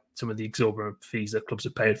by, some of the exorbitant fees that clubs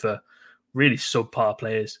have paid for really subpar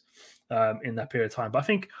players in that period of time. But I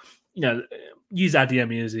think, you know, use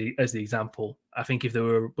Adeyemi as the example. I think if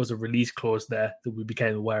there was a release clause there that we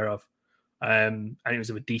became aware of, and it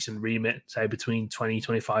was of a decent remit, say between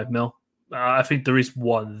 20-25 mil, I think there is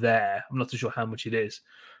one there. I'm not too sure how much it is.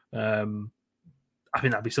 I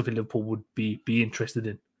think that'd be something Liverpool would be interested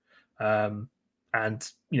in.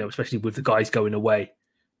 And, you know, especially with the guys going away,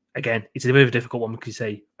 again, it's a bit of a difficult one because you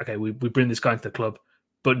say, okay, we bring this guy into the club,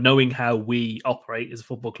 but knowing how we operate as a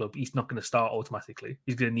football club, he's not going to start automatically.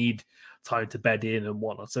 He's going to need time to bed in and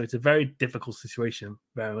whatnot. So it's a very difficult situation,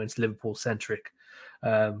 very much Liverpool-centric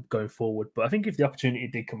going forward. But I think if the opportunity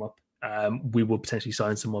did come up, we would potentially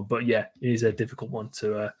sign someone. But yeah, it is a difficult one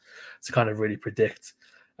to kind of really predict.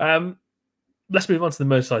 Let's move on to the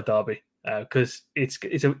Merseyside derby because it's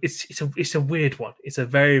a weird one. It's a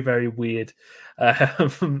very, very weird. This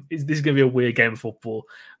is going to be a weird game of football.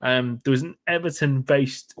 There was an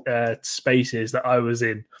Everton-based Spaces that I was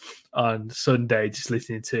in on Sunday, just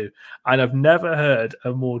listening to, and I've never heard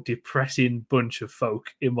a more depressing bunch of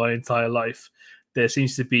folk in my entire life. There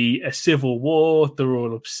seems to be a civil war. They're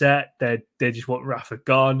all upset. They just want Rafa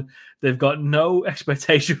gone. They've got no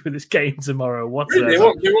expectation for this game tomorrow whatsoever. They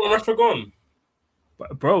want Rafa gone.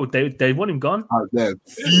 Bro, they want him gone. Oh, they're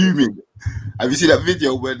fuming. Have you seen that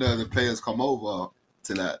video when the players come over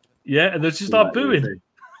to that? Yeah, and they just start booing.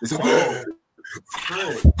 It's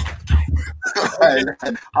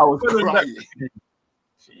I was crying.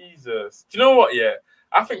 Jesus. Do you know what? Yeah.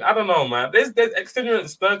 I don't know, man. There's extenuating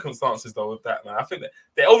circumstances though with that, man. I think that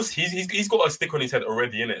they obviously he's got a stick on his head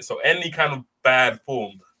already, in it. So any kind of bad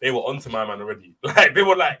form, they were onto my man already. Like they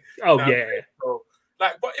were like, So,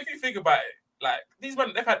 like, but if you think about it, like these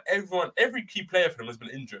men, they've had every key player for them has been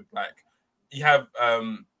injured. Like you have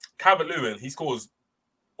Calvert-Lewin, he scores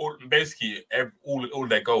basically all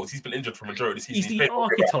their goals. He's been injured for majority of the season. He's the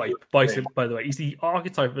archetype, by the way. He's the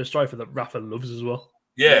archetype of a striker that Rafa loves as well.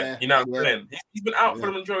 Yeah, you know what I'm saying? He's been out for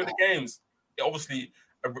the majority of the games. Obviously,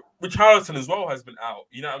 Richarlison as well has been out.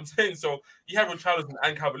 You know what I'm saying? So you have Richarlison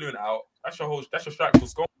and Calvert-Lewin out. That's your strike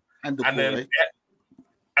force gone. And then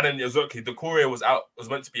okay, Decore was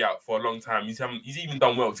meant to be out for a long time. He's even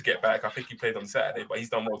done well to get back. I think he played on Saturday, but he's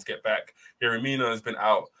done well to get back. Yeremina has been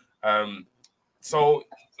out. So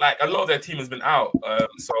like a lot of their team has been out.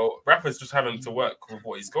 So Rafa's just having to work with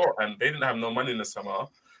what he's got, and they didn't have no money in the summer.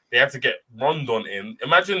 They have to get Rondon in.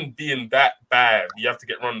 Imagine being that bad. You have to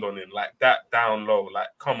get Rondon in, like that down low. Like,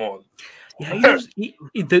 come on. Yeah,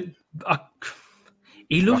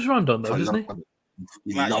 he loves Rondon though, doesn't he?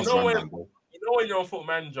 Like, you know when you're on Foot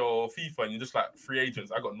Manager or FIFA and you're just like free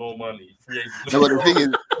agents. I got no money. Free agents. No, but the thing is,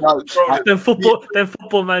 then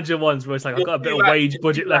football manager ones where it's like I've got a bit of wage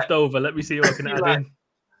budget left over. Let me see what I can add in.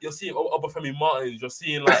 You're seeing Obafemi Martins. You're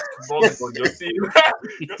seeing like Rondon. You're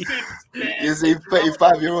seeing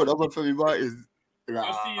 35-year-old Obafemi Martins. You're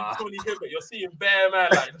seeing Tony Hibbert. You're seeing Bear Man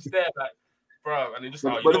like just there, like bro. And they just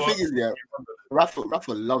but the thing is,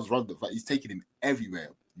 Rafa loves Rondon. Like he's taking him everywhere.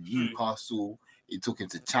 Newcastle. He took him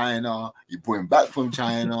to China. He brought him back from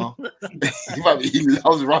China. He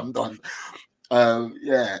loves Rondon. I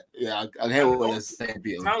hear what you're saying,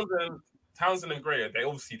 Peter. Townsend and Gray,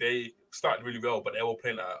 they started really well, but they were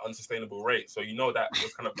playing at an unsustainable rate. So you know that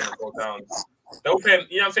was kind of going to go down. They were playing,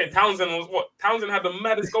 you know what I'm saying? Townsend had the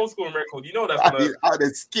maddest goal scoring record. You know that's going to out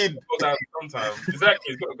of skin. Go down sometimes.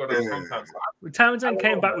 Exactly, it's got to go down sometimes. When Townsend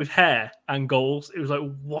came back with hair and goals, it was like,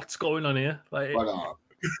 what's going on here? Like,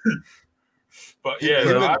 but yeah,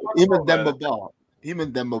 him and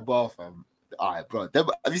Demba Ba, fam. All right, bro.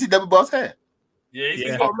 Have you seen Demba Ba's hair? Yeah,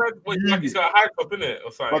 he's got a high top in it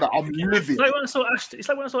or something. Brother, I'm living. It's like when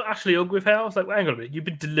I saw Ashley Young with hair. I was like, hang on a minute, you've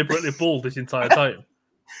been deliberately bald this entire time.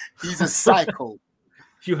 He's a psycho.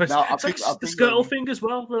 The Skirtle thing as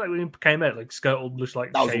well. Like when he came out, like Skirtle just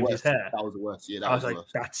like shaved his hair. That was the worst. Yeah, I was like,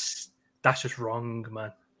 that's just wrong,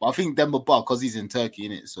 man. Well, I think Demba Ba, because he's in Turkey,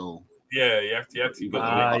 innit? So yeah, you have to. But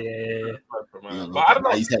I don't know.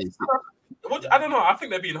 I don't know. I think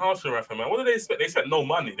they're being harsh on Rafa, man. What do they expect? They spent no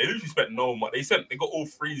money. They literally spent no money. They got all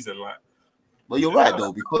freezing, like. Well, you're right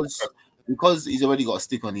though, because he's already got a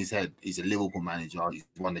stick on his head. He's a Liverpool manager. He's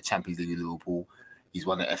won the Champions League with Liverpool. He's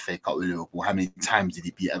won the FA Cup with Liverpool. How many times did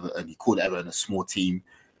he beat Everton? He called Everton a small team.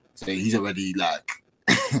 So he's already like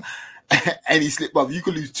any slip up. You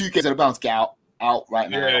could lose 2 games at the bounce. Get out right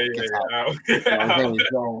now.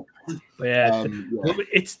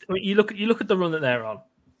 It's you look at the run that they're on.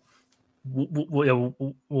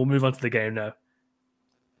 We'll move on to the game now.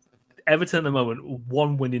 Everton at the moment,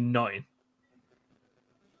 1 win in 9.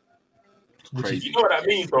 Crazy. You know what that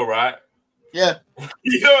means, though, right? Yeah.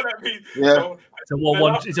 You know what that means. Yeah. So,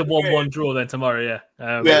 it's a 1-1 draw then tomorrow. Yeah.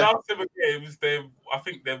 The last 7 games, they've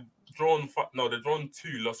drawn 2,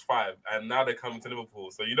 lost 5, and now they're coming to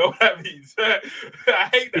Liverpool. So you know what that means. I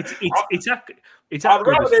hate that. I'd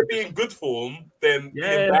rather they be in good form than be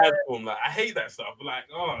in bad form. Like I hate that stuff. Like,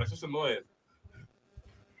 it's just annoying.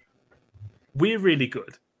 We're really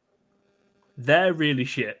good. They're really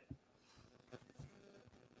shit.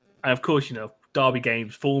 And of course, derby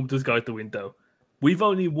games, form does go out the window. We've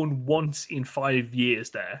only won once in 5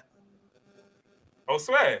 years there. I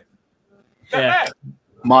swear. Bad?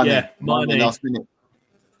 Mane last minute.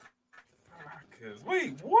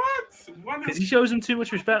 Wait, what? Because he shows them too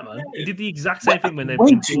much respect, man. He did the exact same thing when they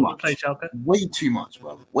played Schalke. Way too much,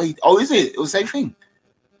 bro. Is it? It was the same thing.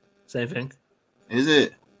 Same thing. Is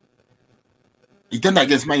it? He done that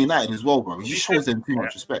against Man United as well, bro. He just shows them too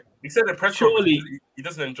much respect. He said the press conference he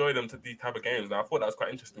doesn't enjoy them to these type of games. Now, I thought that was quite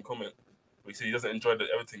an interesting comment. He said he doesn't enjoy the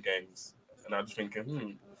Everton games, and I'm just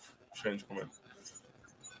thinking, strange comment.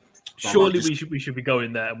 Surely we should be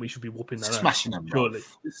going there and we should be whooping them. Smashing them, bro. Surely.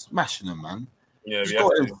 Smashing them, man. Yeah, just go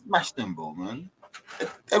and smash them, bro, man.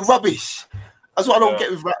 They're rubbish. That's what I don't get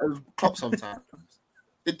with Klopp sometimes.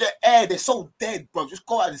 They're so dead, bro. Just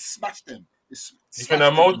go out and smash them. I think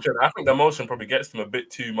the emotion probably gets them a bit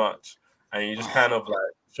too much, and you just kind of like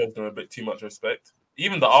shows them a bit too much respect.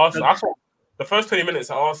 Even the Arsenal, I thought the first 20 minutes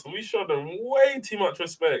at Arsenal, we showed them way too much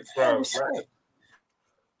respect, bro.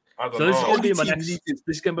 I don't So this is know. going to be my Only next. team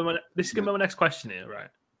This is going to be my next question here, right?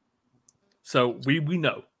 So we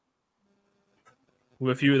know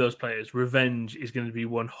with a few of those players, revenge is going to be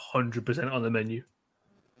 100% on the menu,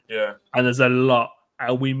 Yeah. and there's a lot,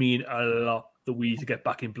 and we mean a lot, that we need to get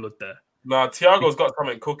back in blood there. Nah, Thiago's got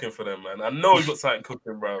something cooking for them, man. I know he's got something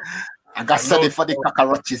cooking, bro. I got something for the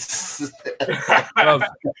cockroaches. Bro,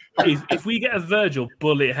 if we get a Virgil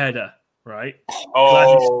bullet header, right?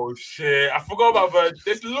 Oh shit! I forgot about Virgil.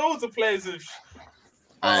 There's loads of players who.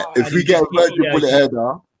 If we get a Virgil bullet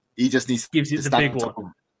header, he just needs gives it to the stand big on top one.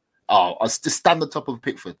 of. Oh, I'll just stand on top of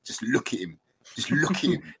Pickford. Just look at him. Just look at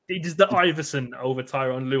him. He does the Iverson over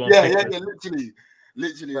Tyronn Lue on Yeah, Pickford.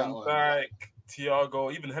 literally that one. Like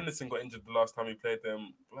Thiago, even Henderson got injured the last time he played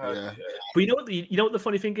them. Like, Yeah. But you know what the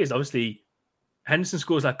funny thing is? Obviously, Henderson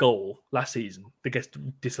scores that goal last season that gets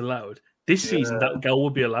disallowed. This season, that goal will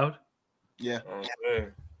be allowed. Yeah.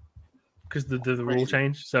 Because the rule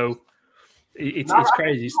changed. So it's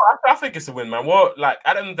crazy. I think it's a win, man. Well, like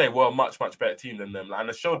at the end of the day, we're a much better team than them. Like, and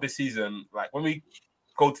I showed this season, like when we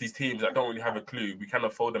go to these teams that don't really have a clue, we kind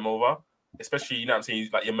of fold them over. Especially, you know what I'm saying,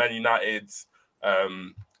 like your Man Uniteds, you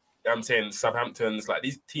know what I'm saying, Southampton's, like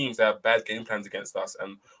these teams that have bad game plans against us.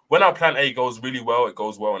 And when our plan A goes really well, it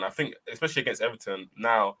goes well. And I think, especially against Everton,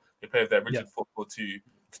 now they play with their rigid 4-4-2.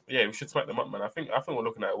 Yeah, we should smack them up, man. I think we're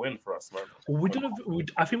looking at a win for us, man. Well,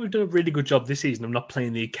 I think we've done a really good job this season of not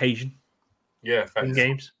playing the occasion. Yeah, thanks. In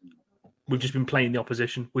games, we've just been playing the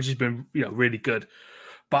opposition, which has been really good.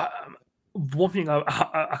 But one thing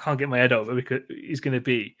I can't get my head over because is going to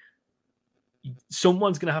be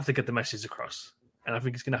someone's going to have to get the message across, and I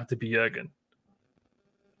think it's going to have to be Jurgen,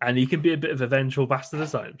 and he can be a bit of a vengeful bastard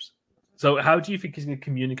at times. So, how do you think he's going to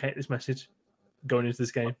communicate this message going into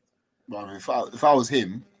this game? Well, if I was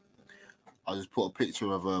him, I'll just put a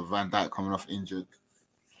picture of Van Dijk coming off injured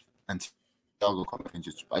and Thiago coming off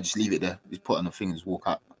injured. I just leave it there. Just put on the thing and just walk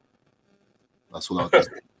out. That's all I'll do.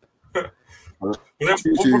 We'll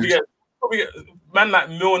probably get man like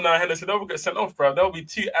Milner, Henderson. They'll get sent off, bro. There'll be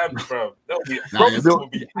 2 amps, bro. Robinson will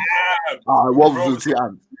be amped. Robinson 2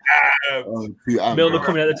 amps. 2 amps. Milner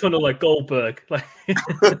coming out the tunnel like Goldberg, like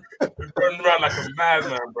running around like a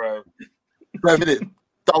madman, bro.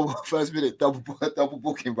 First minute, double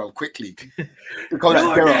booking, bro. Quickly. You call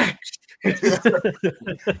that Gerrard.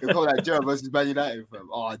 You call that Gerrard versus Man United,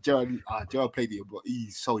 bro. Gerrard played it, but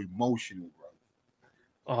he's so emotional, bro.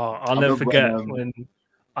 Oh, I'll never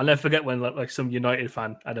forget when like some United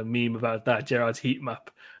fan had a meme about that Gerrard's heat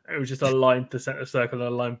map. It was just a line to centre circle and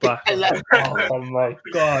a line back. Oh my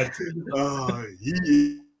god!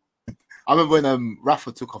 I remember when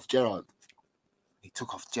Rafa took off Gerrard. He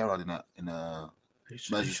took off Gerrard in a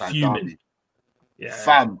Merseyside derby. Yeah,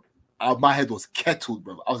 fam. My head was kettled,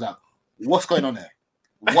 bro. I was like, "What's going on there?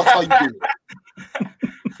 What are you doing?"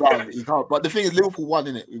 Bro, he can't. But the thing is, Liverpool won,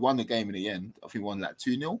 innit? We won the game in the end. I think we won like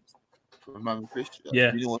 2-0. Remember, Fish?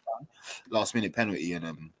 Yeah. Last minute penalty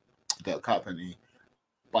and the cut penalty.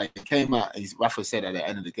 But it came out. Rafa said at the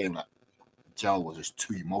end of the game, like, Gerrard was just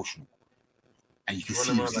too emotional, and you can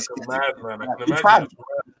see he was just madman.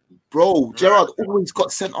 Bro, Gerrard always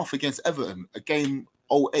got sent off against Everton. A game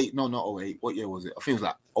 08, no, not 08. What year was it? I think it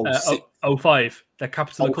was like 06. 05, the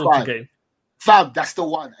Capital of Culture game. Fam, that's the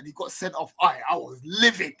one. And he got sent off. I was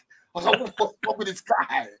livid. I was like, what's wrong with this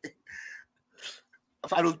guy? It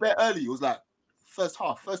was very early. It was like first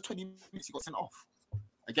 20 minutes, he got sent off.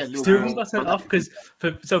 Again, Liverpool got sent off because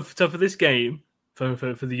for this game, for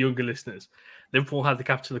the younger listeners, Liverpool had the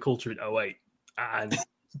Capital of Culture in 08. And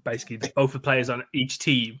basically, both the players on each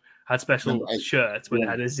team had special shirts where they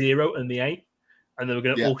had a 0 and the 8, and they were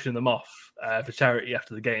going to auction them off for charity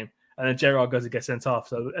after the game. And then Gerrard goes and gets sent off.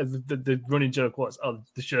 So the running joke was,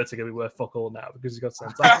 the shirts are going to be worth fuck all now because he got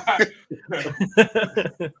sent off.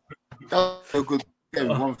 That was a good game.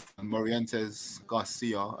 One from Morientes,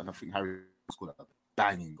 Garcia, and I think Harry scored a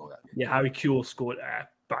banging goal. Harry Kewell scored a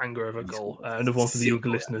banger of a goal. Another one for the younger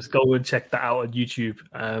listeners. Go and check that out on YouTube.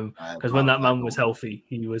 Because when that man was healthy,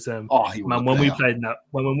 he was man. When we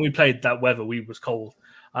played that weather, we was cold.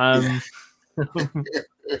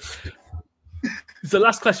 So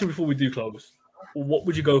last question before we do close. What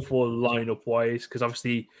would you go for lineup wise? Because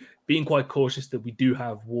obviously being quite cautious that we do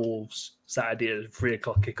have Wolves Saturday at 3:00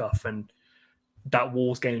 kickoff, and that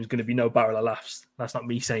Wolves game is going to be no barrel of laughs. That's not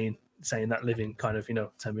me saying that living kind of 10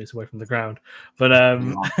 minutes away from the ground, but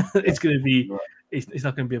it's going to be it's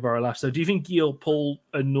not going to be a barrel of laughs. So do you think you'll pull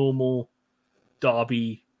a normal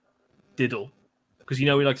derby diddle? Because we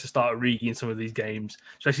like to start Origi in some of these games,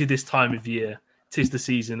 especially this time of year. 'Tis the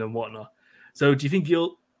season and whatnot. So do you think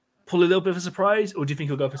you'll pull a little bit of a surprise, or do you think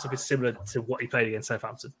he'll go for something similar to what he played against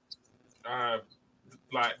Southampton?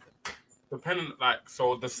 like depending, like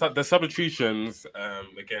so the substitutions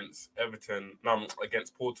against Everton,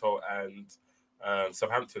 against Porto and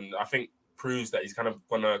Southampton, I think proves that he's kind of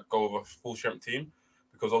gonna go with a full strength team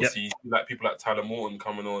because obviously you see like people like Tyler Morton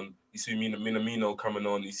coming on, you see Minamino coming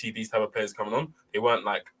on, you see these type of players coming on. They weren't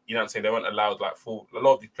like you know what I'm saying, they weren't allowed like full. A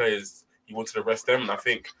lot of these players he wanted to rest them, and I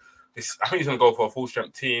think he's gonna go for a full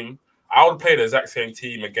strength team. I would play the exact same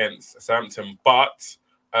team against Southampton, but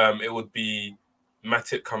it would be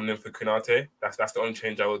Matip coming in for Konate. That's the only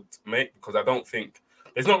change I would make because I don't think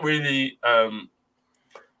there's not really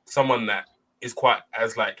someone that is quite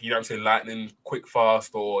as like, you know what I'm saying, lightning, quick,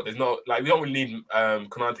 fast, or there's not like we don't really need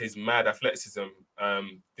Konate's mad athleticism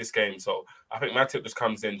this game. So I think Matip just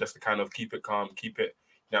comes in just to kind of keep it calm, keep it,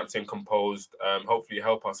 you know what I'm saying, composed, hopefully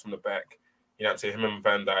help us from the back, you know what I'm saying, him and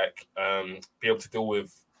Van Dijk, be able to deal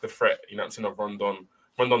with the threat, you know what I'm saying, of Rondon.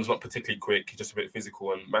 Rondon's not particularly quick, he's just a bit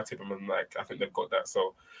physical, and Matip and Van Dijk, I think they've got that.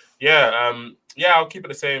 So yeah, I'll keep it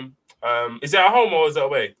the same. Is it at home or is it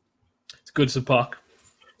away? It's Goodison Park.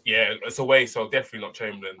 Yeah, it's away, so definitely not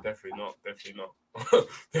Chamberlain. Definitely not.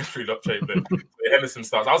 Definitely not Chamberlain. Henderson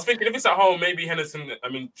starts. I was thinking if it's at home, maybe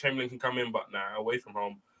Chamberlain can come in, but nah, away from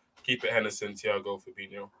home. Keep it Henderson, Thiago,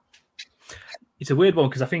 Fabinho. It's a weird one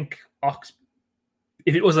because I think Ox,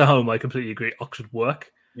 if it was at home, I completely agree. Ox would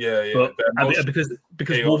work. Yeah. But because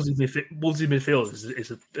Wolves' midfield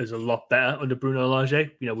is a lot better under Bruno Lage,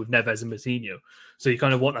 you know, with Neves and Moutinho. So you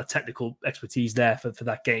kind of want that technical expertise there for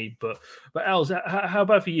that game. But Els, how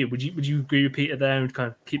about for you? Would you agree with Peter there and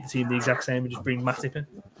kind of keep the team the exact same and just bring Matip in?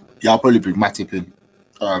 Yeah, I'll probably bring Matip in.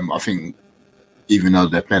 I think even though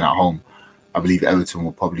they're playing at home, I believe Everton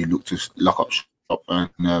will probably look to lock up shop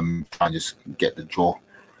and try and just get the draw.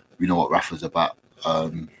 We know what Rafa's about.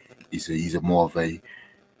 He's a more of a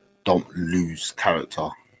don't lose character,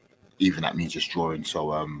 even at me just drawing.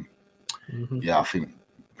 So yeah, I think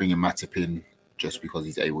bringing Matip in just because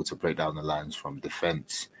he's able to break down the lines from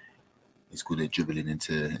defence, he's good at dribbling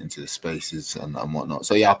into the spaces and whatnot.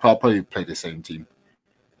 So yeah, I'll probably play the same team.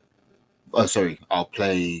 I'll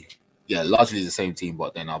play largely the same team,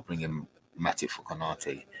 but then I'll bring in Matip for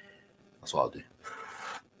Konate. That's what I'll do.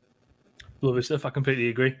 Lovely stuff. I completely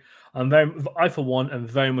agree. I for one am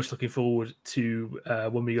very much looking forward to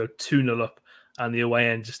when we go 2-0 up and the away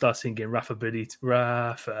end just start singing Rafa Benitez,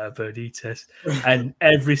 and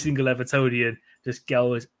every single Evertonian just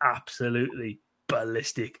goes absolutely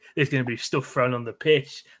ballistic. There's going to be stuff thrown on the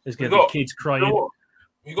pitch. There's going to be kids crying. You know,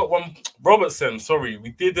 we got one Robertson. Sorry,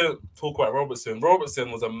 we didn't talk about Robertson.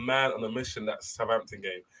 Robertson was a man on a mission that Southampton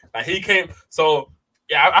game. Like he came so.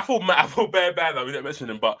 Yeah, I feel bad that we didn't mention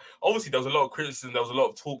him, but obviously there was a lot of criticism. There was a lot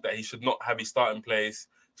of talk that he should not have his starting place.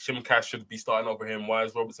 Shimkas should be starting over him. Why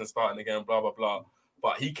is Robertson starting again? Blah blah blah.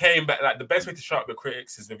 But he came back. Like the best way to shut up your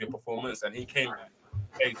critics is with your performance, and he came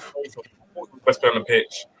best player on the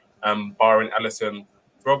pitch, barring Alisson.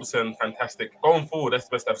 Robertson, fantastic. Going forward, that's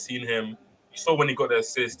the best I've seen him. You saw when he got the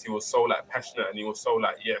assist, he was so like passionate, and he was so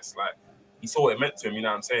like yes, like he saw what it meant to him. You know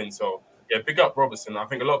what I'm saying? So. Yeah, big up Robertson. I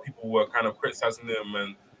think a lot of people were kind of criticizing him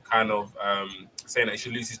and kind of saying that he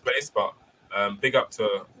should lose his place, but big up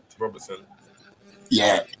to Robertson.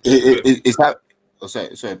 Yeah, is that? Oh,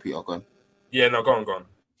 sorry, Peter, go on. Yeah, no, go on.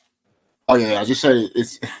 Oh yeah, I just said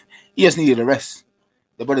he just needed a rest.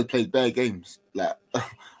 The brother played bare games. Like a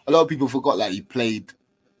lot of people forgot, like he played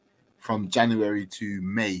from January to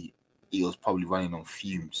May. He was probably running on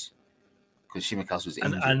fumes. Because Shimkas was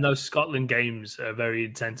injured. And those Scotland games are very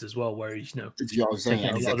intense as well, where he's taking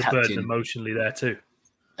a lot of the burden emotionally there too.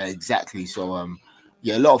 Exactly. So a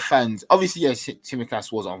lot of fans. Obviously,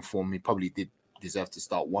 Shimkas was on form. He probably did deserve to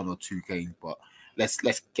start 1 or 2 games, but let's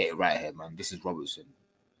get it right here, man. This is Robertson.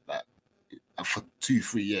 Like for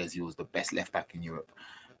 2-3 years, he was the best left back in Europe,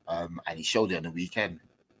 and he showed it on the weekend.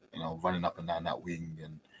 You know, running up and down that wing,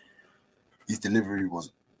 and his delivery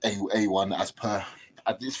was A1 as per.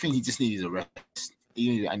 I just think he just needed a rest.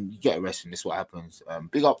 And you get a rest, and this is what happens.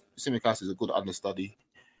 Big up, Tsimikas is a good understudy.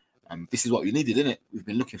 This is what we needed, isn't it? We've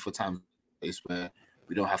been looking for times where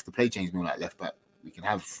we don't have to play James Milner at left back. We can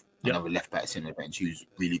have another left back sitting on the bench who's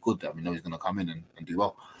really good. That we know he's going to come in and do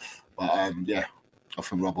well. But I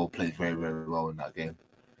think Robbo played very, very well in that game.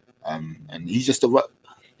 And he's just the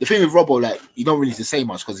thing with Robbo, like you don't really need to say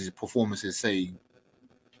much because his performances say, you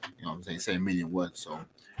know what I'm saying, say a million words. So.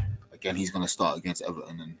 Again, he's going to start against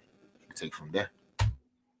Everton and take from there.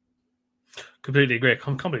 Completely agree. I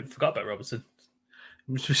completely forgot about Robertson.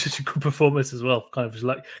 It was such a good performance as well. Kind of just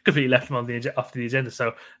like completely left him off the agenda.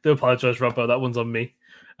 So do apologise, Robbo. That one's on me.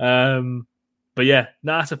 But yeah,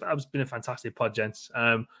 it's been a fantastic pod, gents.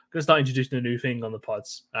 Going to start introducing a new thing on the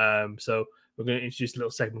pods. So we're going to introduce a little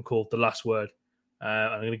segment called The Last Word.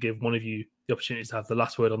 I'm going to give one of you the opportunity to have the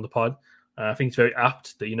last word on the pod. I think it's very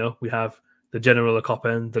apt that, we have the general of Kop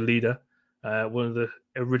End, the leader, one of the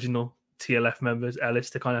original TLF members, Ellis,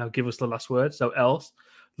 to kind of give us the last word. So, Els,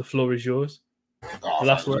 the floor is yours. The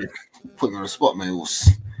last word. Put me on the spot, mate.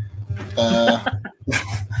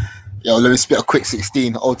 Let me spit a quick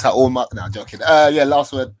 16. Old tight, all mark. No, joking.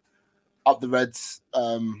 Last word. Up the Reds.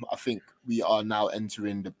 I think we are now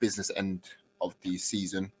entering the business end of the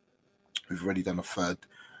season. We've already done a third.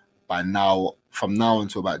 By now, from now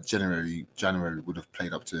until about January, we would have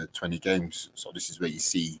played up to 20 games. So this is where you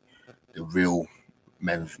see the real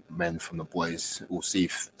men from the boys. We'll see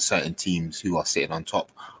if certain teams who are sitting on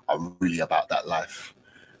top are really about that life,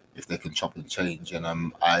 if they can chop and change. And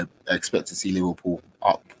I expect to see Liverpool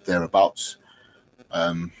up thereabouts.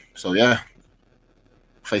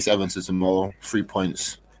 Face Everton tomorrow, 3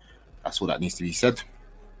 points. That's all that needs to be said.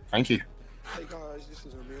 Thank you. Hey guys, this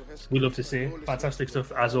is Emil Heskey. We love to see it. Fantastic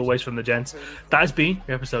stuff, as always, from the gents. That has been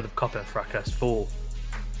the episode of Kop End Fracas for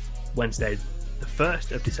Wednesday, the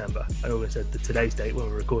 1st of December. I always said today's date when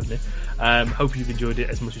we're recording it. Hope you've enjoyed it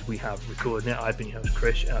as much as we have recording it. I've been your host,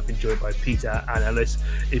 Chris, and I've been joined by Peter and Ellis.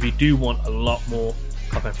 If you do want a lot more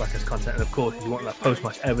Kop End Fracas content, and of course, if you want that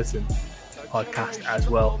post-match Everton podcast as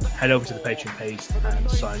well, head over to the Patreon page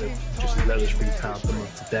and sign up just as little as £3 per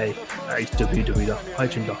month today. It's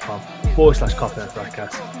www.patreon.com/Kop End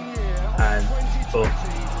Fracas, and up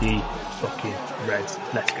the fucking Reds.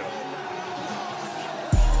 Let's go.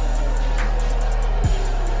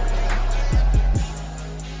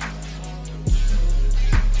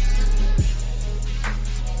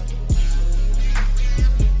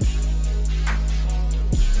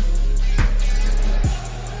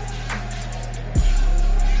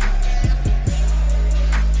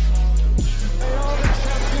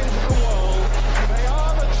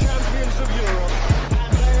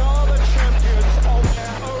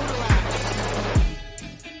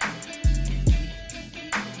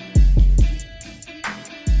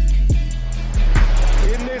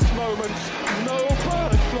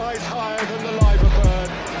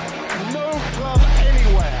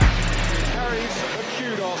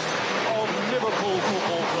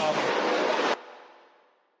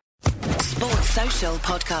 Social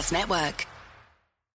Podcast Network.